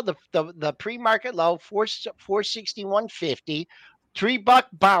right now, the pre-market low, 461.50. $3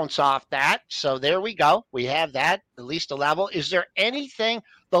 bounce off that. So there we go. We have that, at least a level. Is there anything,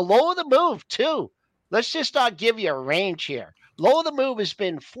 the low of the move too? Let's just give you a range here. Low of the move has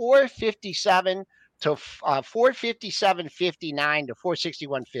been 457 to 457.59 to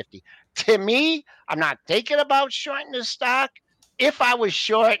 461.50. To me, I'm not thinking about shorting the stock. If I was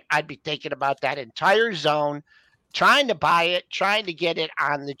short, I'd be thinking about that entire zone, trying to buy it, trying to get it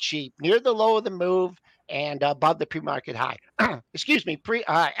on the cheap, near the low of the move and above the pre-market high. Excuse me,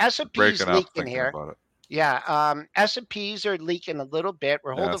 S&P's leaking here. Yeah, S&Ps are leaking a little bit.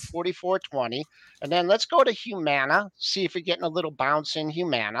 We're holding 44.20. And then let's go to Humana, see if we're getting a little bounce in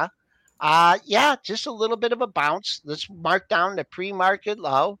Humana. Yeah, just a little bit of a bounce. Let's mark down the pre-market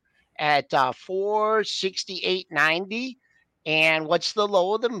low at 468.90. And what's the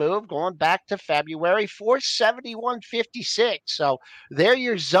low of the move going back to February? 471.56. So there are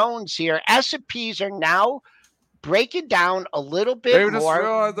your zones here. S&Ps are now breaking down a little bit more. They just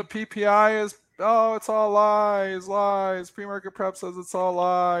realized the PPI is, it's all lies. Pre-market prep says it's all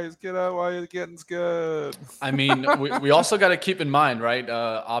lies. Get out while the getting's good. I mean, we also got to keep in mind, right?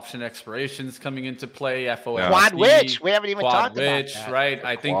 Option expirations coming into play. FOMC. Quad witch. We haven't even talked about that. Right?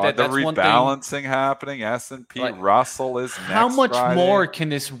 I think that's one thing. The rebalancing happening. S&P Russell is next How much Friday. more can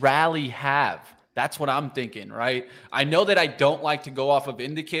this rally have? That's what I'm thinking, right? I know that I don't like to go off of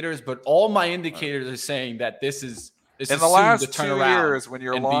indicators, but all my indicators are saying that this is in the last 2 years, when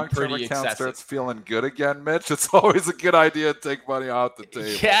your long-term account starts feeling good again, Mitch, it's always a good idea to take money off the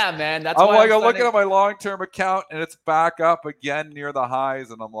table. Yeah, man. That's I'm looking at my long-term account, and it's back up again near the highs,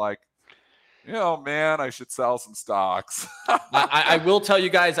 and I'm like, man, I should sell some stocks. I will tell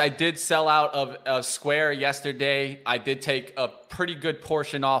you guys, I did sell out of Square yesterday. I did take a pretty good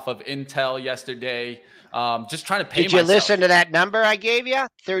portion off of Intel yesterday. Just trying to pay myself. Did you listen to that number I gave you?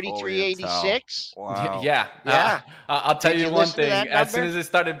 3386. Wow. Yeah. I'll tell you one thing. As soon as it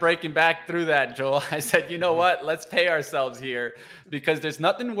started breaking back through that, Joel, I said, you know what? Let's pay ourselves here, because there's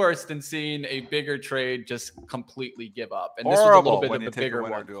nothing worse than seeing a bigger trade just completely give up. And this was a little bit of a bigger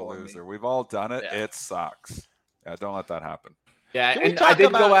one to a loser. We've all done it. Yeah. It sucks. Yeah, don't let that happen. Yeah, and I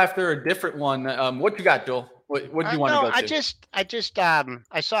did go after a different one. What you got, Joel? What do you want to go to?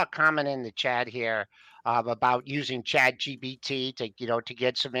 I saw a comment in the chat here about using ChatGPT to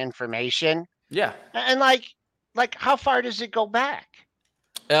get some information. Yeah. And like how far does it go back?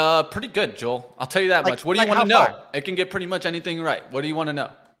 Pretty good, Joel. I'll tell you that much. What do you want to know? It can get pretty much anything right. What do you want to know?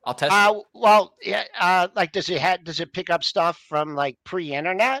 I'll test it. Well, yeah. Does it pick up stuff from like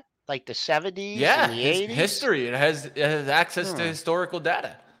pre-internet, like the 70s? Yeah, and the 80s? History. It has access to historical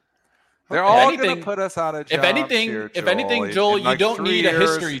data. They're all going to put us out of jobs. If anything, Joel, you don't need a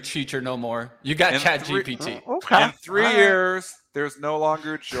history teacher no more. You got ChatGPT. Okay. In 3 years, there's no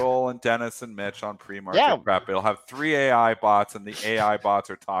longer Joel and Dennis and Mitch on pre-market prep. It'll have 3 AI bots, and the AI bots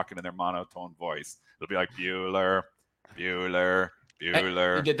are talking in their monotone voice. It'll be like Bueller.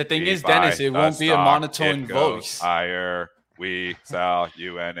 The thing is, Dennis, it won't be a monotone voice. Higher. We sell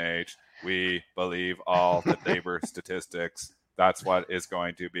UNH. We believe all the labor statistics. That's what is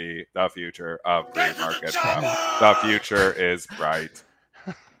going to be the future of pre-market prep. The future is bright.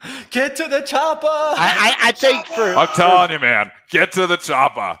 Get to the chopper. I think I'm telling you, man, get to the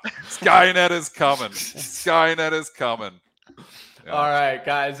chopper. Skynet is coming. Yeah. All right,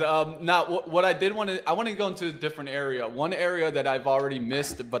 guys. Now, what I want to go into a different area. One area that I've already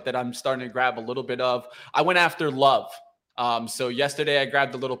missed, but that I'm starting to grab a little bit of. I went after Love. So yesterday I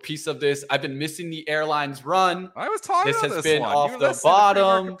grabbed a little piece of this. I've been missing the airlines run. I was talking about this has been one. off the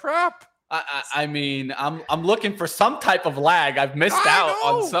bottom. I mean, I'm looking for some type of lag. I've missed out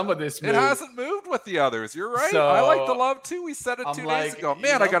on some of this move. It hasn't moved with the others. You're right. So, I like the Love too. We said it 2 days ago.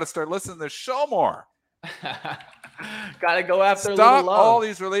 Man, I got to start listening to this show more. Gotta go after Stop all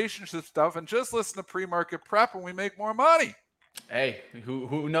these relationship stuff and just listen to pre-market prep, and we make more money. Hey,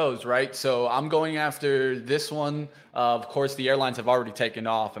 who knows, right? So I'm going after this one. Of course, the airlines have already taken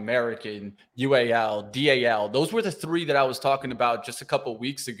off. American, UAL, DAL. Those were the 3 that I was talking about just a couple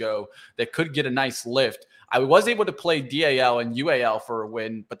weeks ago that could get a nice lift. I was able to play DAL and UAL for a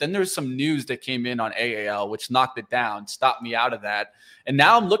win, but then there's some news that came in on AAL, which knocked it down, stopped me out of that. And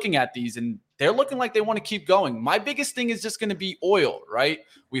now I'm looking at these, and they're looking like they want to keep going. My biggest thing is just going to be oil, right?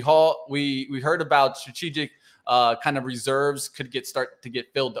 We heard about strategic kind of reserves could start to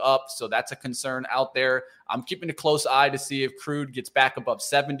get filled up. So that's a concern out there. I'm keeping a close eye to see if crude gets back above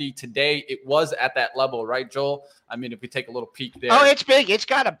 70 today. It was at that level, right, Joel? I mean, if we take a little peek there. Oh, it's big. It's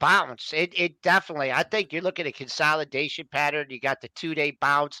got a bounce. It definitely. I think you're looking at a consolidation pattern. You got the 2-day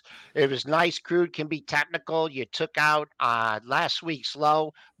bounce. It was nice. Crude can be technical. You took out last week's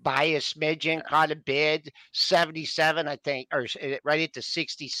low by a smidgen, caught a bid 77, I think, or right at the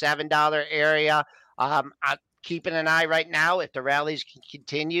 $67 area. I'm keeping an eye right now. If the rallies can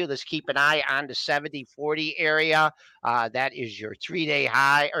continue, let's keep an eye on the 70-40 area. That is your 3-day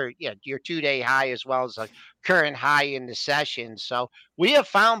high, or your 2-day high, as well as a current high in the session. So we have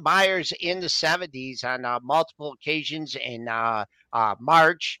found buyers in the 70s on multiple occasions in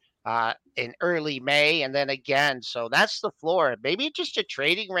March, in early May, and then again. So that's the floor. Maybe just a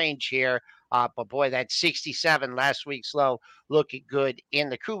trading range here. But boy, that 67 last week's low looking good in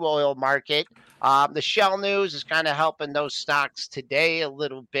the crude oil market. The Shell news is kind of helping those stocks today a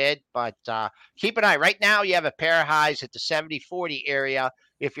little bit, but keep an eye. Right now, you have a pair of highs at the 70-40 area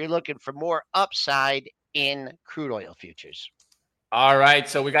if you're looking for more upside in crude oil futures. All right,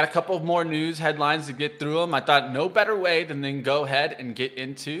 so we got a couple of more news headlines to get through them. I thought no better way than then go ahead and get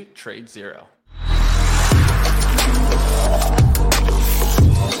into Trade Zero.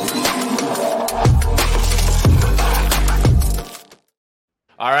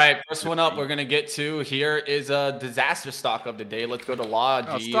 All right, first one up we're going to get to here is a disaster stock of the day. Let's go to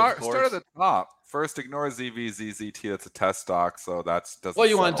Law-G, start at the top. First, ignore ZVZZT. That's a test stock, so that's doesn't. Well,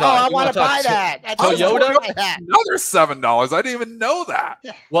 you want to Oh, talk? I want to buy that. Toyota? Another $7. I didn't even know that.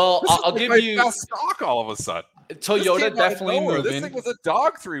 Well, This is I'll like give my you best stock all of a sudden. Toyota definitely moving. This thing was a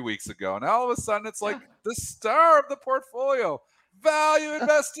dog 3 weeks ago. Now all of a sudden it's like the star of the portfolio. Value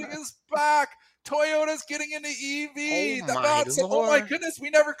investing is back. Toyota's getting into EV. Oh my goodness,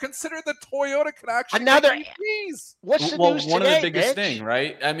 we never considered that Toyota could actually make EVs. What's the news one today, of the biggest Mitch? thing,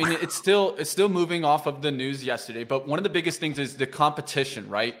 right? I mean, it's still moving off of the news yesterday, but one of the biggest things is the competition,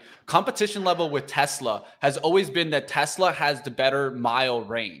 right? Competition level with Tesla has always been that Tesla has the better mile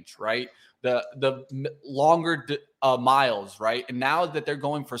range, right? The longer miles, right? And now that they're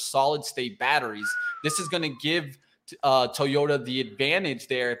going for solid state batteries, this is going to give Toyota the advantage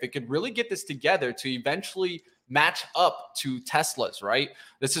there if it could really get this together to eventually match up to Tesla's, right?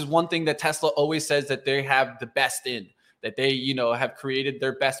 This is one thing that Tesla always says that they have the best in, that they, have created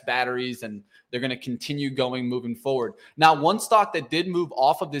their best batteries and they're going to continue moving forward. Now, one stock that did move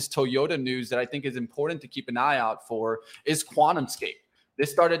off of this Toyota news that I think is important to keep an eye out for is QuantumScape. This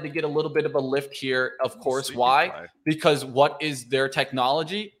started to get a little bit of a lift here, of course. Why? Because what is their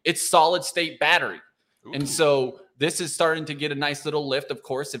technology? It's solid state battery. Ooh. And so this is starting to get a nice little lift. Of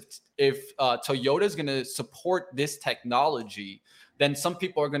course, if Toyota is going to support this technology, then some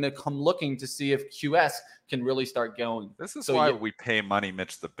people are going to come looking to see if QS can really start going. This is why we pay Money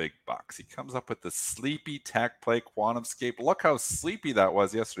Mitch the big bucks. He comes up with the sleepy tech play QuantumScape. Look how sleepy that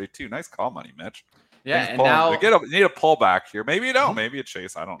was yesterday too. Nice call, Money Mitch. Yeah, and now you need a pullback here. Maybe you don't. Maybe a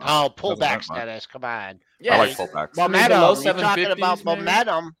chase. I don't know. Oh, pullbacks, Dennis. Come on. Yeah, I like pullbacks. Momentum. You're talking about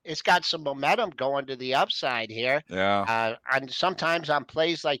momentum. It's got some momentum going to the upside here. Yeah. And sometimes on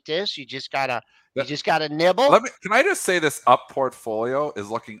plays like this, you just gotta nibble. Can I just say this up portfolio is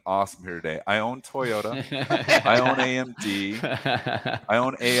looking awesome here today. I own Toyota. I own AMD. I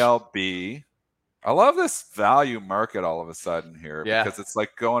own ALB. I love this value market all of a sudden here because it's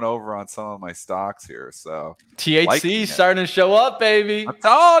like going over on some of my stocks here. So THC starting to show up, baby. I'm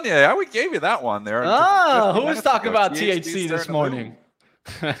telling you, we gave you that one there. Oh, who was talking about THC this morning?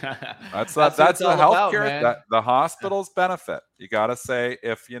 That's the healthcare, the hospitals benefit. You got to say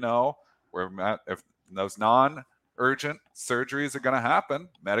if those non-urgent surgeries are going to happen,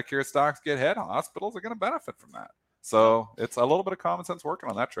 Medicare stocks get hit, hospitals are going to benefit from that. So it's a little bit of common sense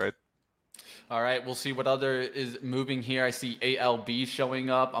working on that trade. All right, we'll see what other is moving here. I see ALB showing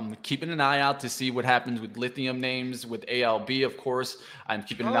up. I'm keeping an eye out to see what happens with lithium names with ALB, of course. I'm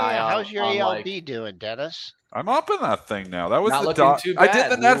keeping an eye out. How's your ALB doing, Dennis? I'm up in that thing now. That was not the looking too bad. I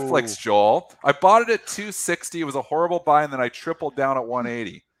did the Netflix, Joel. I bought it at 260. It was a horrible buy, and then I tripled down at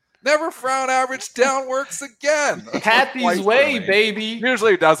 180. Never frown average down works again. Kathy's way, baby.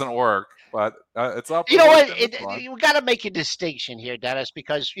 Usually it doesn't work. But it's up. You know what? We got to make a distinction here, Dennis,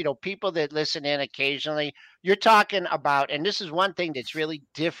 because people that listen in occasionally, you're talking about, and this is one thing that's really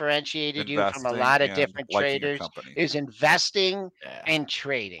differentiated you from a lot of different traders, is investing and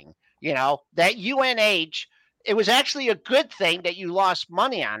trading. That UNH, it was actually a good thing that you lost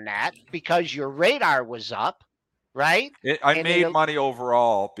money on that because your radar was up, right? I made money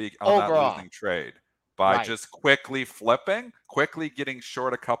overall on that losing trade. By just quickly flipping, quickly getting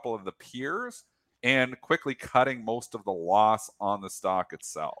short a couple of the peers, and quickly cutting most of the loss on the stock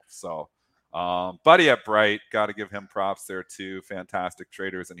itself. So Buddy at Bright, got to give him props there too. Fantastic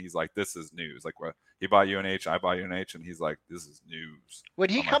traders. And he's like, this is news. Like, what? He bought UNH, I bought UNH, and he's like, this is news.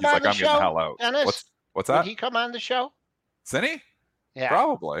 Would he I'm come like, on the I'm show, getting the hell out. Dennis? What's that? Would he come on the show? Cindy? Yeah.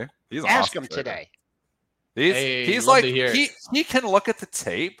 Probably. He's an Ask awesome him trader. today. He's like, he can look at the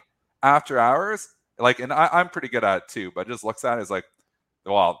tape after hours. Like, and I'm pretty good at it too, but just looks at it as like,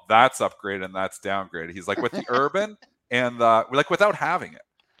 well, that's upgraded and that's downgraded. He's like, with the Urban and the, like, without having it,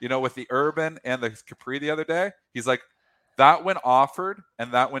 you know, with the Urban and the Capri the other day, he's like, that went offered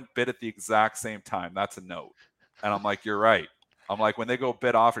and that went bid at the exact same time. That's a note. And I'm like, you're right. I'm like, when they go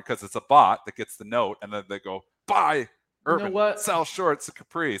bid offered, because it's a bot that gets the note, and then they go buy Urban, sell shorts to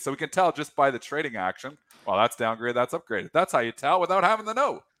Capri. So we can tell just by the trading action, well, that's downgraded, that's upgraded. That's how you tell without having the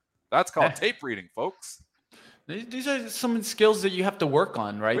note. That's called tape reading, folks. These are some skills that you have to work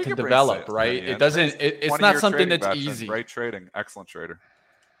on, right? To develop, right? It doesn't. It's not something that's easy. Great trading, excellent trader.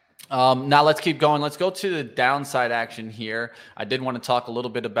 Now let's keep going. Let's go to the downside action here. I did want to talk a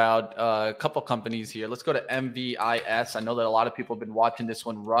little bit about a couple companies here. Let's go to MVIS. I know that a lot of people have been watching this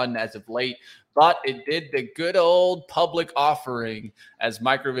one run as of late, but it did the good old public offering as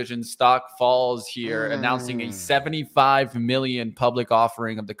Microvision stock falls here, announcing a 75 million public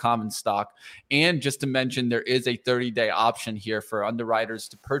offering of the common stock. And just to mention, there is a 30-day option here for underwriters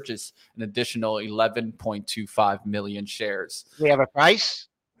to purchase an additional 11.25 million shares. Do we have a price?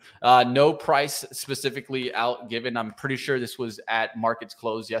 No price specifically out given. I'm pretty sure this was at markets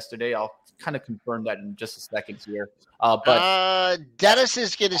close yesterday. I'll kind of confirm that in just a second here. But Dennis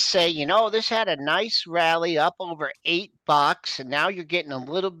is going to say, you know, this had a nice rally up over $8, and now you're getting a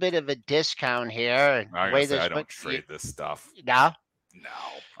little bit of a discount here. I don't trade this stuff. No,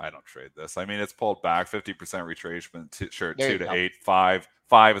 I don't trade this. I mean, it's pulled back 50% retracement. 2 to 8, 5.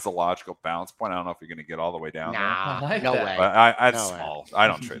 5 is a logical bounce point. I don't know if you're going to get all the way down there. No way. But it's small. I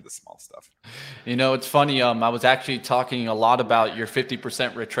don't trade the small stuff. You know, it's funny. I was actually talking a lot about your 50%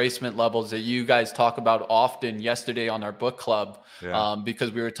 retracement levels that you guys talk about often yesterday on our book club,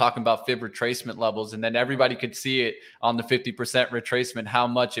 because we were talking about fib retracement levels, and then everybody could see it on the 50% retracement, how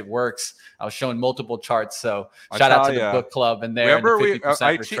much it works. I was showing multiple charts. So shout out to the book club and there. Remember,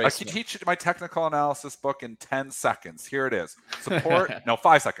 I teach my technical analysis book in 10 seconds. Here it is. Support. No,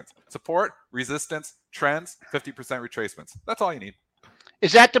 5 seconds. Support, resistance, trends, 50% retracements. That's all you need.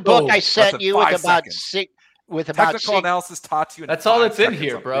 Is that the book I sent you with about six? With about technical analysis taught you. That's all that's in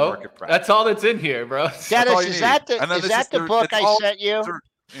here, bro. That's all that's in here, bro. Dennis, is that the book I sent you?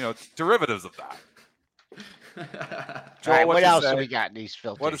 Derivatives of that. Joel, all right, what else have we got in these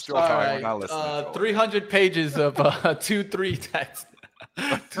filters? What is Joel talking about? 300 pages of 2-3 text.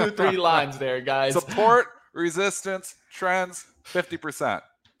 2-3 lines there, guys. Support, resistance, trends, 50%.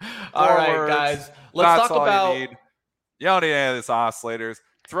 All right, guys. Let's talk about. You don't need any of these oscillators.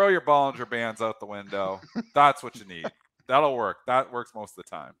 Throw your Bollinger Bands out the window. That's what you need. That'll work. That works most of the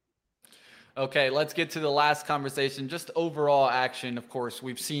time. Okay, let's get to the last conversation. Just overall action. Of course,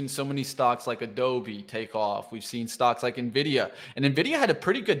 we've seen so many stocks like Adobe take off. We've seen stocks like NVIDIA. And NVIDIA had a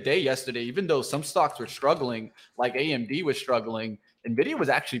pretty good day yesterday, even though some stocks were struggling, like AMD was struggling. NVIDIA was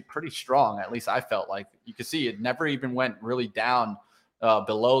actually pretty strong, at least I felt like. You could see it never even went really down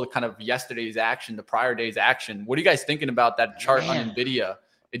below kind of yesterday's action, the prior day's action. What are you guys thinking about that chart on NVIDIA?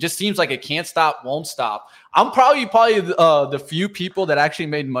 It just seems like it can't stop, won't stop. I'm probably the few people that actually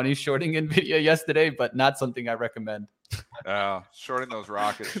made money shorting NVIDIA yesterday, but not something I recommend. Shorting those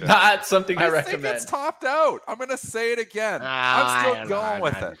rocket ships. Not something I recommend. I think it's topped out. I'm going to say it again. I'm still going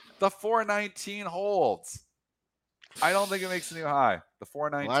with it. The 419 holds. I don't think it makes a new high. The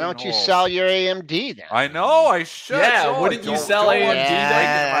 419. Why don't you sell your AMD then? I know I should. Yeah, wouldn't you sell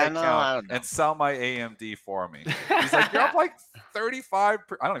AMD and sell my AMD for me? He's like, you're up like 35.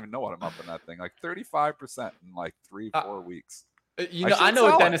 I don't even know what I'm up in that thing. Like 35% in like 3-4 weeks. I know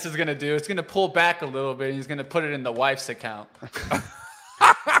what Dennis is gonna do. It's gonna pull back a little bit. He's gonna put it in the wife's account.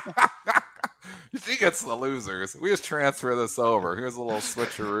 She gets the losers. We just transfer this over. Here's a little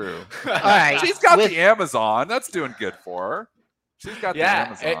switcheroo. All right. She's got the Amazon. That's doing good for her. She's got the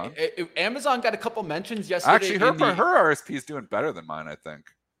Amazon. Amazon got a couple mentions yesterday. Actually, her RSP is doing better than mine, I think.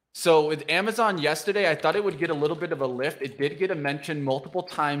 So with Amazon yesterday, I thought it would get a little bit of a lift. It did get a mention multiple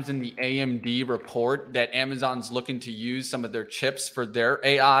times in the AMD report that Amazon's looking to use some of their chips for their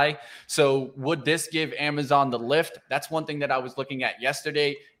AI. So would this give Amazon the lift? That's one thing that I was looking at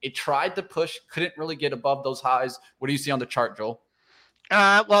yesterday. It tried to push, couldn't really get above those highs. What do you see on the chart, Joel?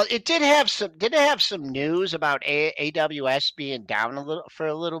 Well, it did have some news about AWS being down for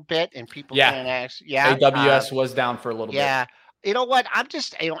a little bit, and people can ask. Yeah, AWS was down for a little bit. Yeah. You know what? I'm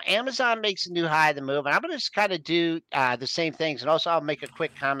just, Amazon makes a new high of the move, and I'm going to just kind of do the same things. And also, I'll make a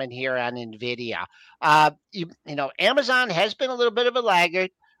quick comment here on NVIDIA. Amazon has been a little bit of a laggard,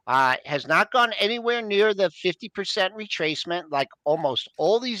 has not gone anywhere near the 50% retracement like almost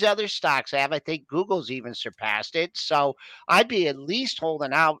all these other stocks have. I think Google's even surpassed it. So I'd be at least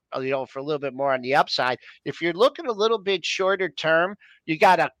holding out, for a little bit more on the upside. If you're looking a little bit shorter term, you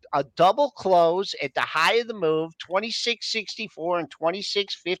got a double close at the high of the move, 26.64 and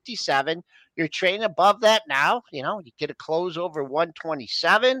 26.57. You're trading above that now. You get a close over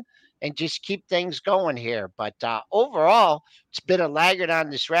 127 and just keep things going here. But overall, it's been a laggard on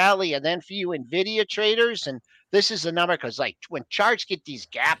this rally. And then for you NVIDIA traders, and this is the number, because like when charts get these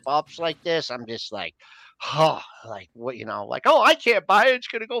gap ups like this, I'm just like, I can't buy it. It's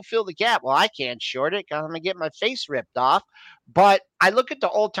going to go fill the gap. Well, I can't short it because I'm going to get my face ripped off. But I look at the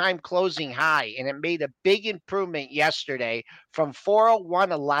all-time closing high, and it made a big improvement yesterday from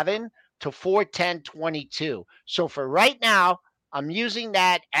 401.11 to 410.22. So for right now, I'm using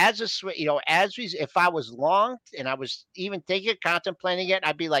that as if I was long and I was even contemplating it,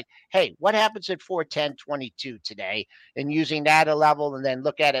 I'd be like, hey, what happens at 410.22 today? And using that a level, and then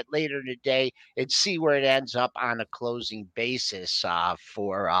look at it later today and see where it ends up on a closing basis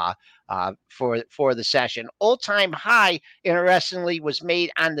for the session. All-time high, interestingly, was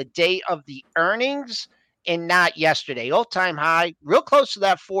made on the day of the earnings and not yesterday. All-time high, real close to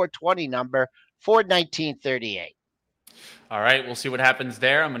that 420 number, 419.38. All right, we'll see what happens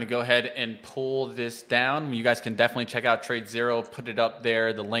there. I'm going to go ahead and pull this down. You guys can definitely check out TradeZero, put it up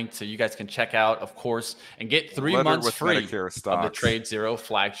there, the link, so you guys can check out, of course, and get 3 months free of the TradeZero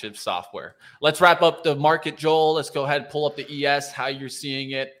flagship software. Let's wrap up the market, Joel. Let's go ahead and pull up the ES, how you're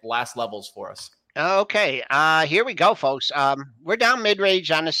seeing it, last levels for us. Okay, here we go, folks. We're down mid-range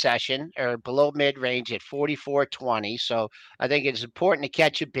on the session, or below mid-range at 44.20. So I think it's important to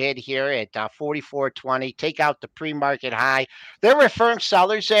catch a bid here at 44.20. Take out the pre-market high. There were firm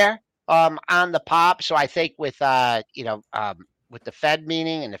sellers there on the pop. So I think with the Fed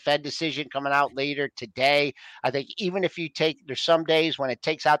meeting and the Fed decision coming out later today, I think even if there's some days when it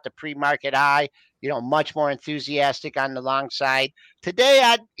takes out the pre-market high, much more enthusiastic on the long side. Today,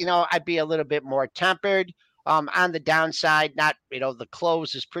 I'd be a little bit more tempered on the downside. Not, the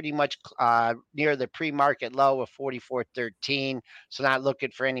close is pretty much near the pre-market low of 44.13. So not looking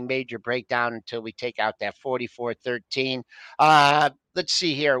for any major breakdown until we take out that 44.13. Let's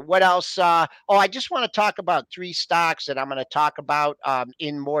see here. What else? I just want to talk about 3 stocks that I'm going to talk about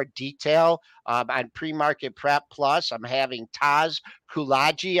in more detail on Pre-Market Prep Plus. I'm having Taz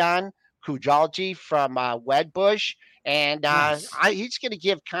Koujalgi from Wedbush, and Nice. he's going to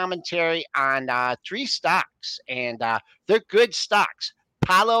give commentary on 3 stocks, and they're good stocks.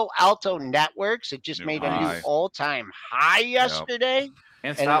 Palo Alto Networks, it just made a new all-time high yesterday.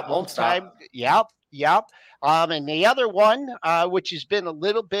 And all-time. Yep. And the other one, which has been a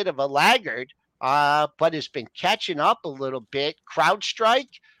little bit of a laggard, but has been catching up a little bit,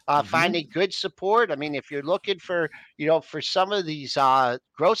 CrowdStrike. Finding good support. I mean, if you're looking for some of these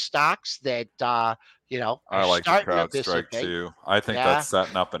growth stocks that, I like the CrowdStrike too. I think that's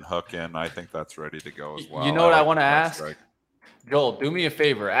setting up and hooking. I think that's ready to go as well. You know what I want to ask? Joel, do me a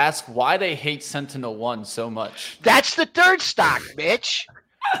favor. Ask why they hate SentinelOne so much. That's the third stock, Mitch.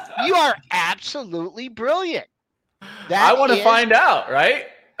 You are absolutely brilliant. I want to find out, right?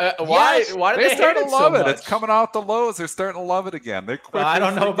 Why do they hate it so much? It's coming out the lows. They're starting to love it again. They quickly I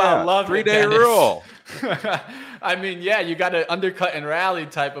don't know about love 3-day rule. I mean, yeah, you got an undercut and rally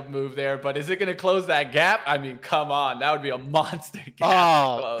type of move there, but is it going to close that gap? I mean, come on. That would be a monster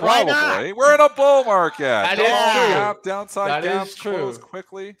gap. Probably. We're in a bull market. That is true. Gap, downside that gaps close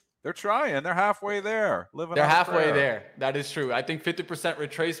quickly. They're trying. They're halfway there. They're halfway there. That is true. I think 50%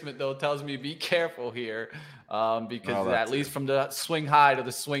 retracement, though, tells me be careful here because at least from the swing high to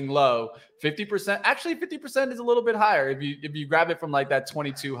the swing low, 50%. Actually, 50% is a little bit higher. If you grab it from like that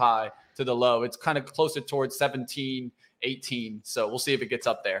 22 high to the low, it's kind of closer towards 17, 18. So we'll see if it gets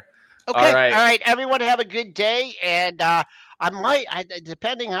up there. Okay. All right. Everyone have a good day. And I might,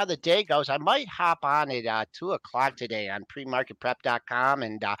 depending how the day goes, I might hop on at 2:00 today on premarketprep.com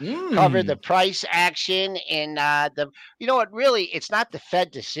and cover the price action and it's not the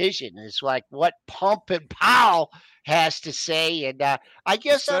Fed decision. It's like what Pump and Powell has to say. And I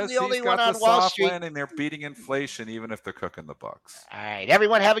guess I'm the only one on Wall Street. Landing, they're beating inflation even if they're cooking the books. All right.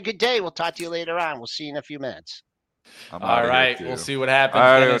 Everyone have a good day. We'll talk to you later on. We'll see you in a few minutes. All right. We'll see what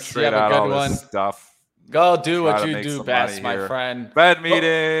happens. You have a good one. Stuff. Go do what you do best, my friend. Fed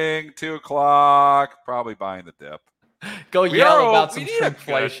meeting, 2:00. Probably buying the dip. Go yell about some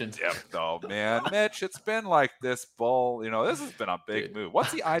shrinkflation. Dip, though, man. Mitch, it's been like this bull. This has been a big move.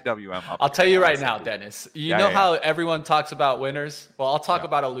 What's the IWM up? I'll tell you right now, Dennis. You know how everyone talks about winners? Well, I'll talk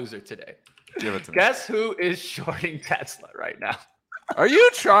about a loser today. Give it to me. Guess who is shorting Tesla right now? Are you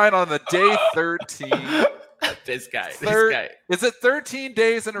trying on the day 13? This guy. Is it 13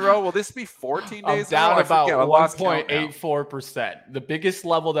 days in a row? Will this be 14 days in a row? Down about 1.84%. The biggest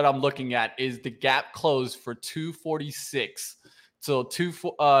level that I'm looking at is the gap close for 246. So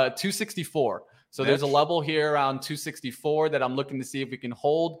 264. So there's a level here around 264 that I'm looking to see if we can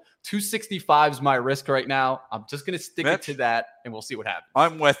hold. 265 is my risk right now. I'm just going to stick it to that, and we'll see what happens.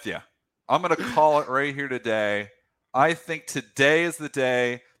 I'm with you. I'm going to call it right here today. I think today is the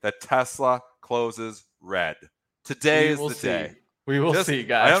day that Tesla closes red. Today is the day. We will see,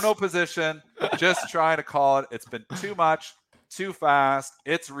 guys. I don't know position. Just trying to call it. It's been too much, too fast.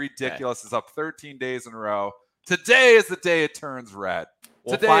 It's ridiculous. Okay. It's up 13 days in a row. Today is the day it turns red.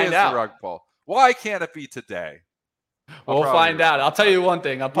 Today is the rug pull. Why can't it be today? We'll find out. I'll tell you one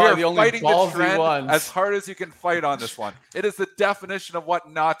thing. I'm probably the only ballsy one. As hard as you can fight on this one. It is the definition of what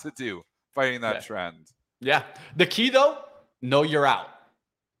not to do, fighting that trend. Yeah. The key, though, know you're out.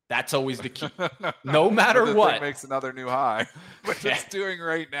 That's always the key. No matter what. Thing makes another new high, which it's doing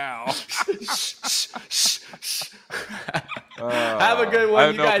right now. Have a good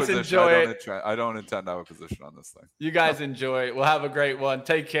one. You guys enjoy it. I don't intend to have a position on this thing. You guys enjoy it. We'll have a great one.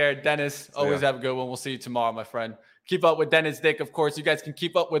 Take care. Dennis, always have a good one. We'll see you tomorrow, my friend. Keep up with Dennis Dick, of course. You guys can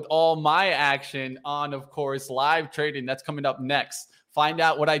keep up with all my action on, of course, live trading. That's coming up next. Find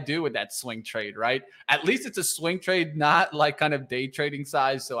out what I do with that swing trade, right? At least it's a swing trade, not like kind of day trading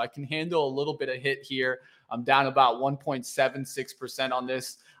size. So I can handle a little bit of hit here. I'm down about 1.76% on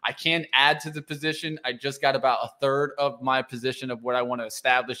this. I can add to the position. I just got about a third of my position of what I want to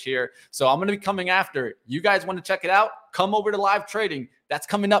establish here. So I'm going to be coming after it. You guys want to check it out? Come over to live trading. That's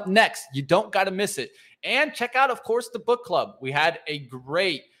coming up next. You don't got to miss it. And check out, of course, the book club. We had a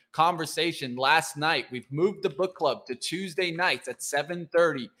great conversation last night. We've moved the book club to Tuesday nights at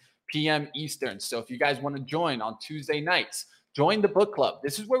 7:30 p.m. Eastern. So if you guys want to join on Tuesday nights, join the book club.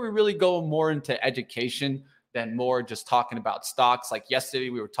 This is where we really go more into education than more just talking about stocks. Like yesterday,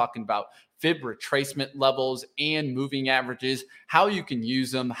 we were talking about fib retracement levels and moving averages, how you can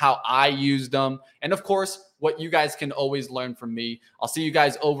use them, how I use them, and of course, what you guys can always learn from me. I'll see you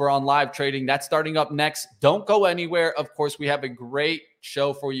guys over on live trading. That's starting up next. Don't go anywhere. Of course, we have a great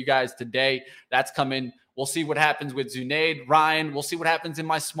show for you guys today. That's coming. We'll see what happens with Zunaid, Ryan. We'll see what happens in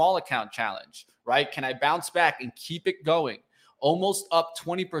my small account challenge, right? Can I bounce back and keep it going? Almost up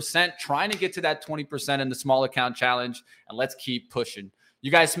 20%, trying to get to that 20% in the small account challenge. And let's keep pushing. You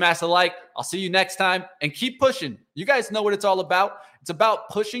guys smash a like. I'll see you next time and keep pushing. You guys know what it's all about. It's about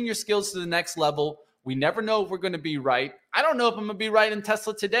pushing your skills to the next level. We never know if we're going to be right. I don't know if I'm going to be right in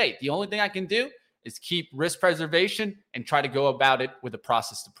Tesla today. The only thing I can do is keep risk preservation and try to go about it with a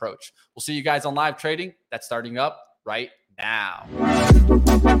processed approach. We'll see you guys on live trading. That's starting up right now.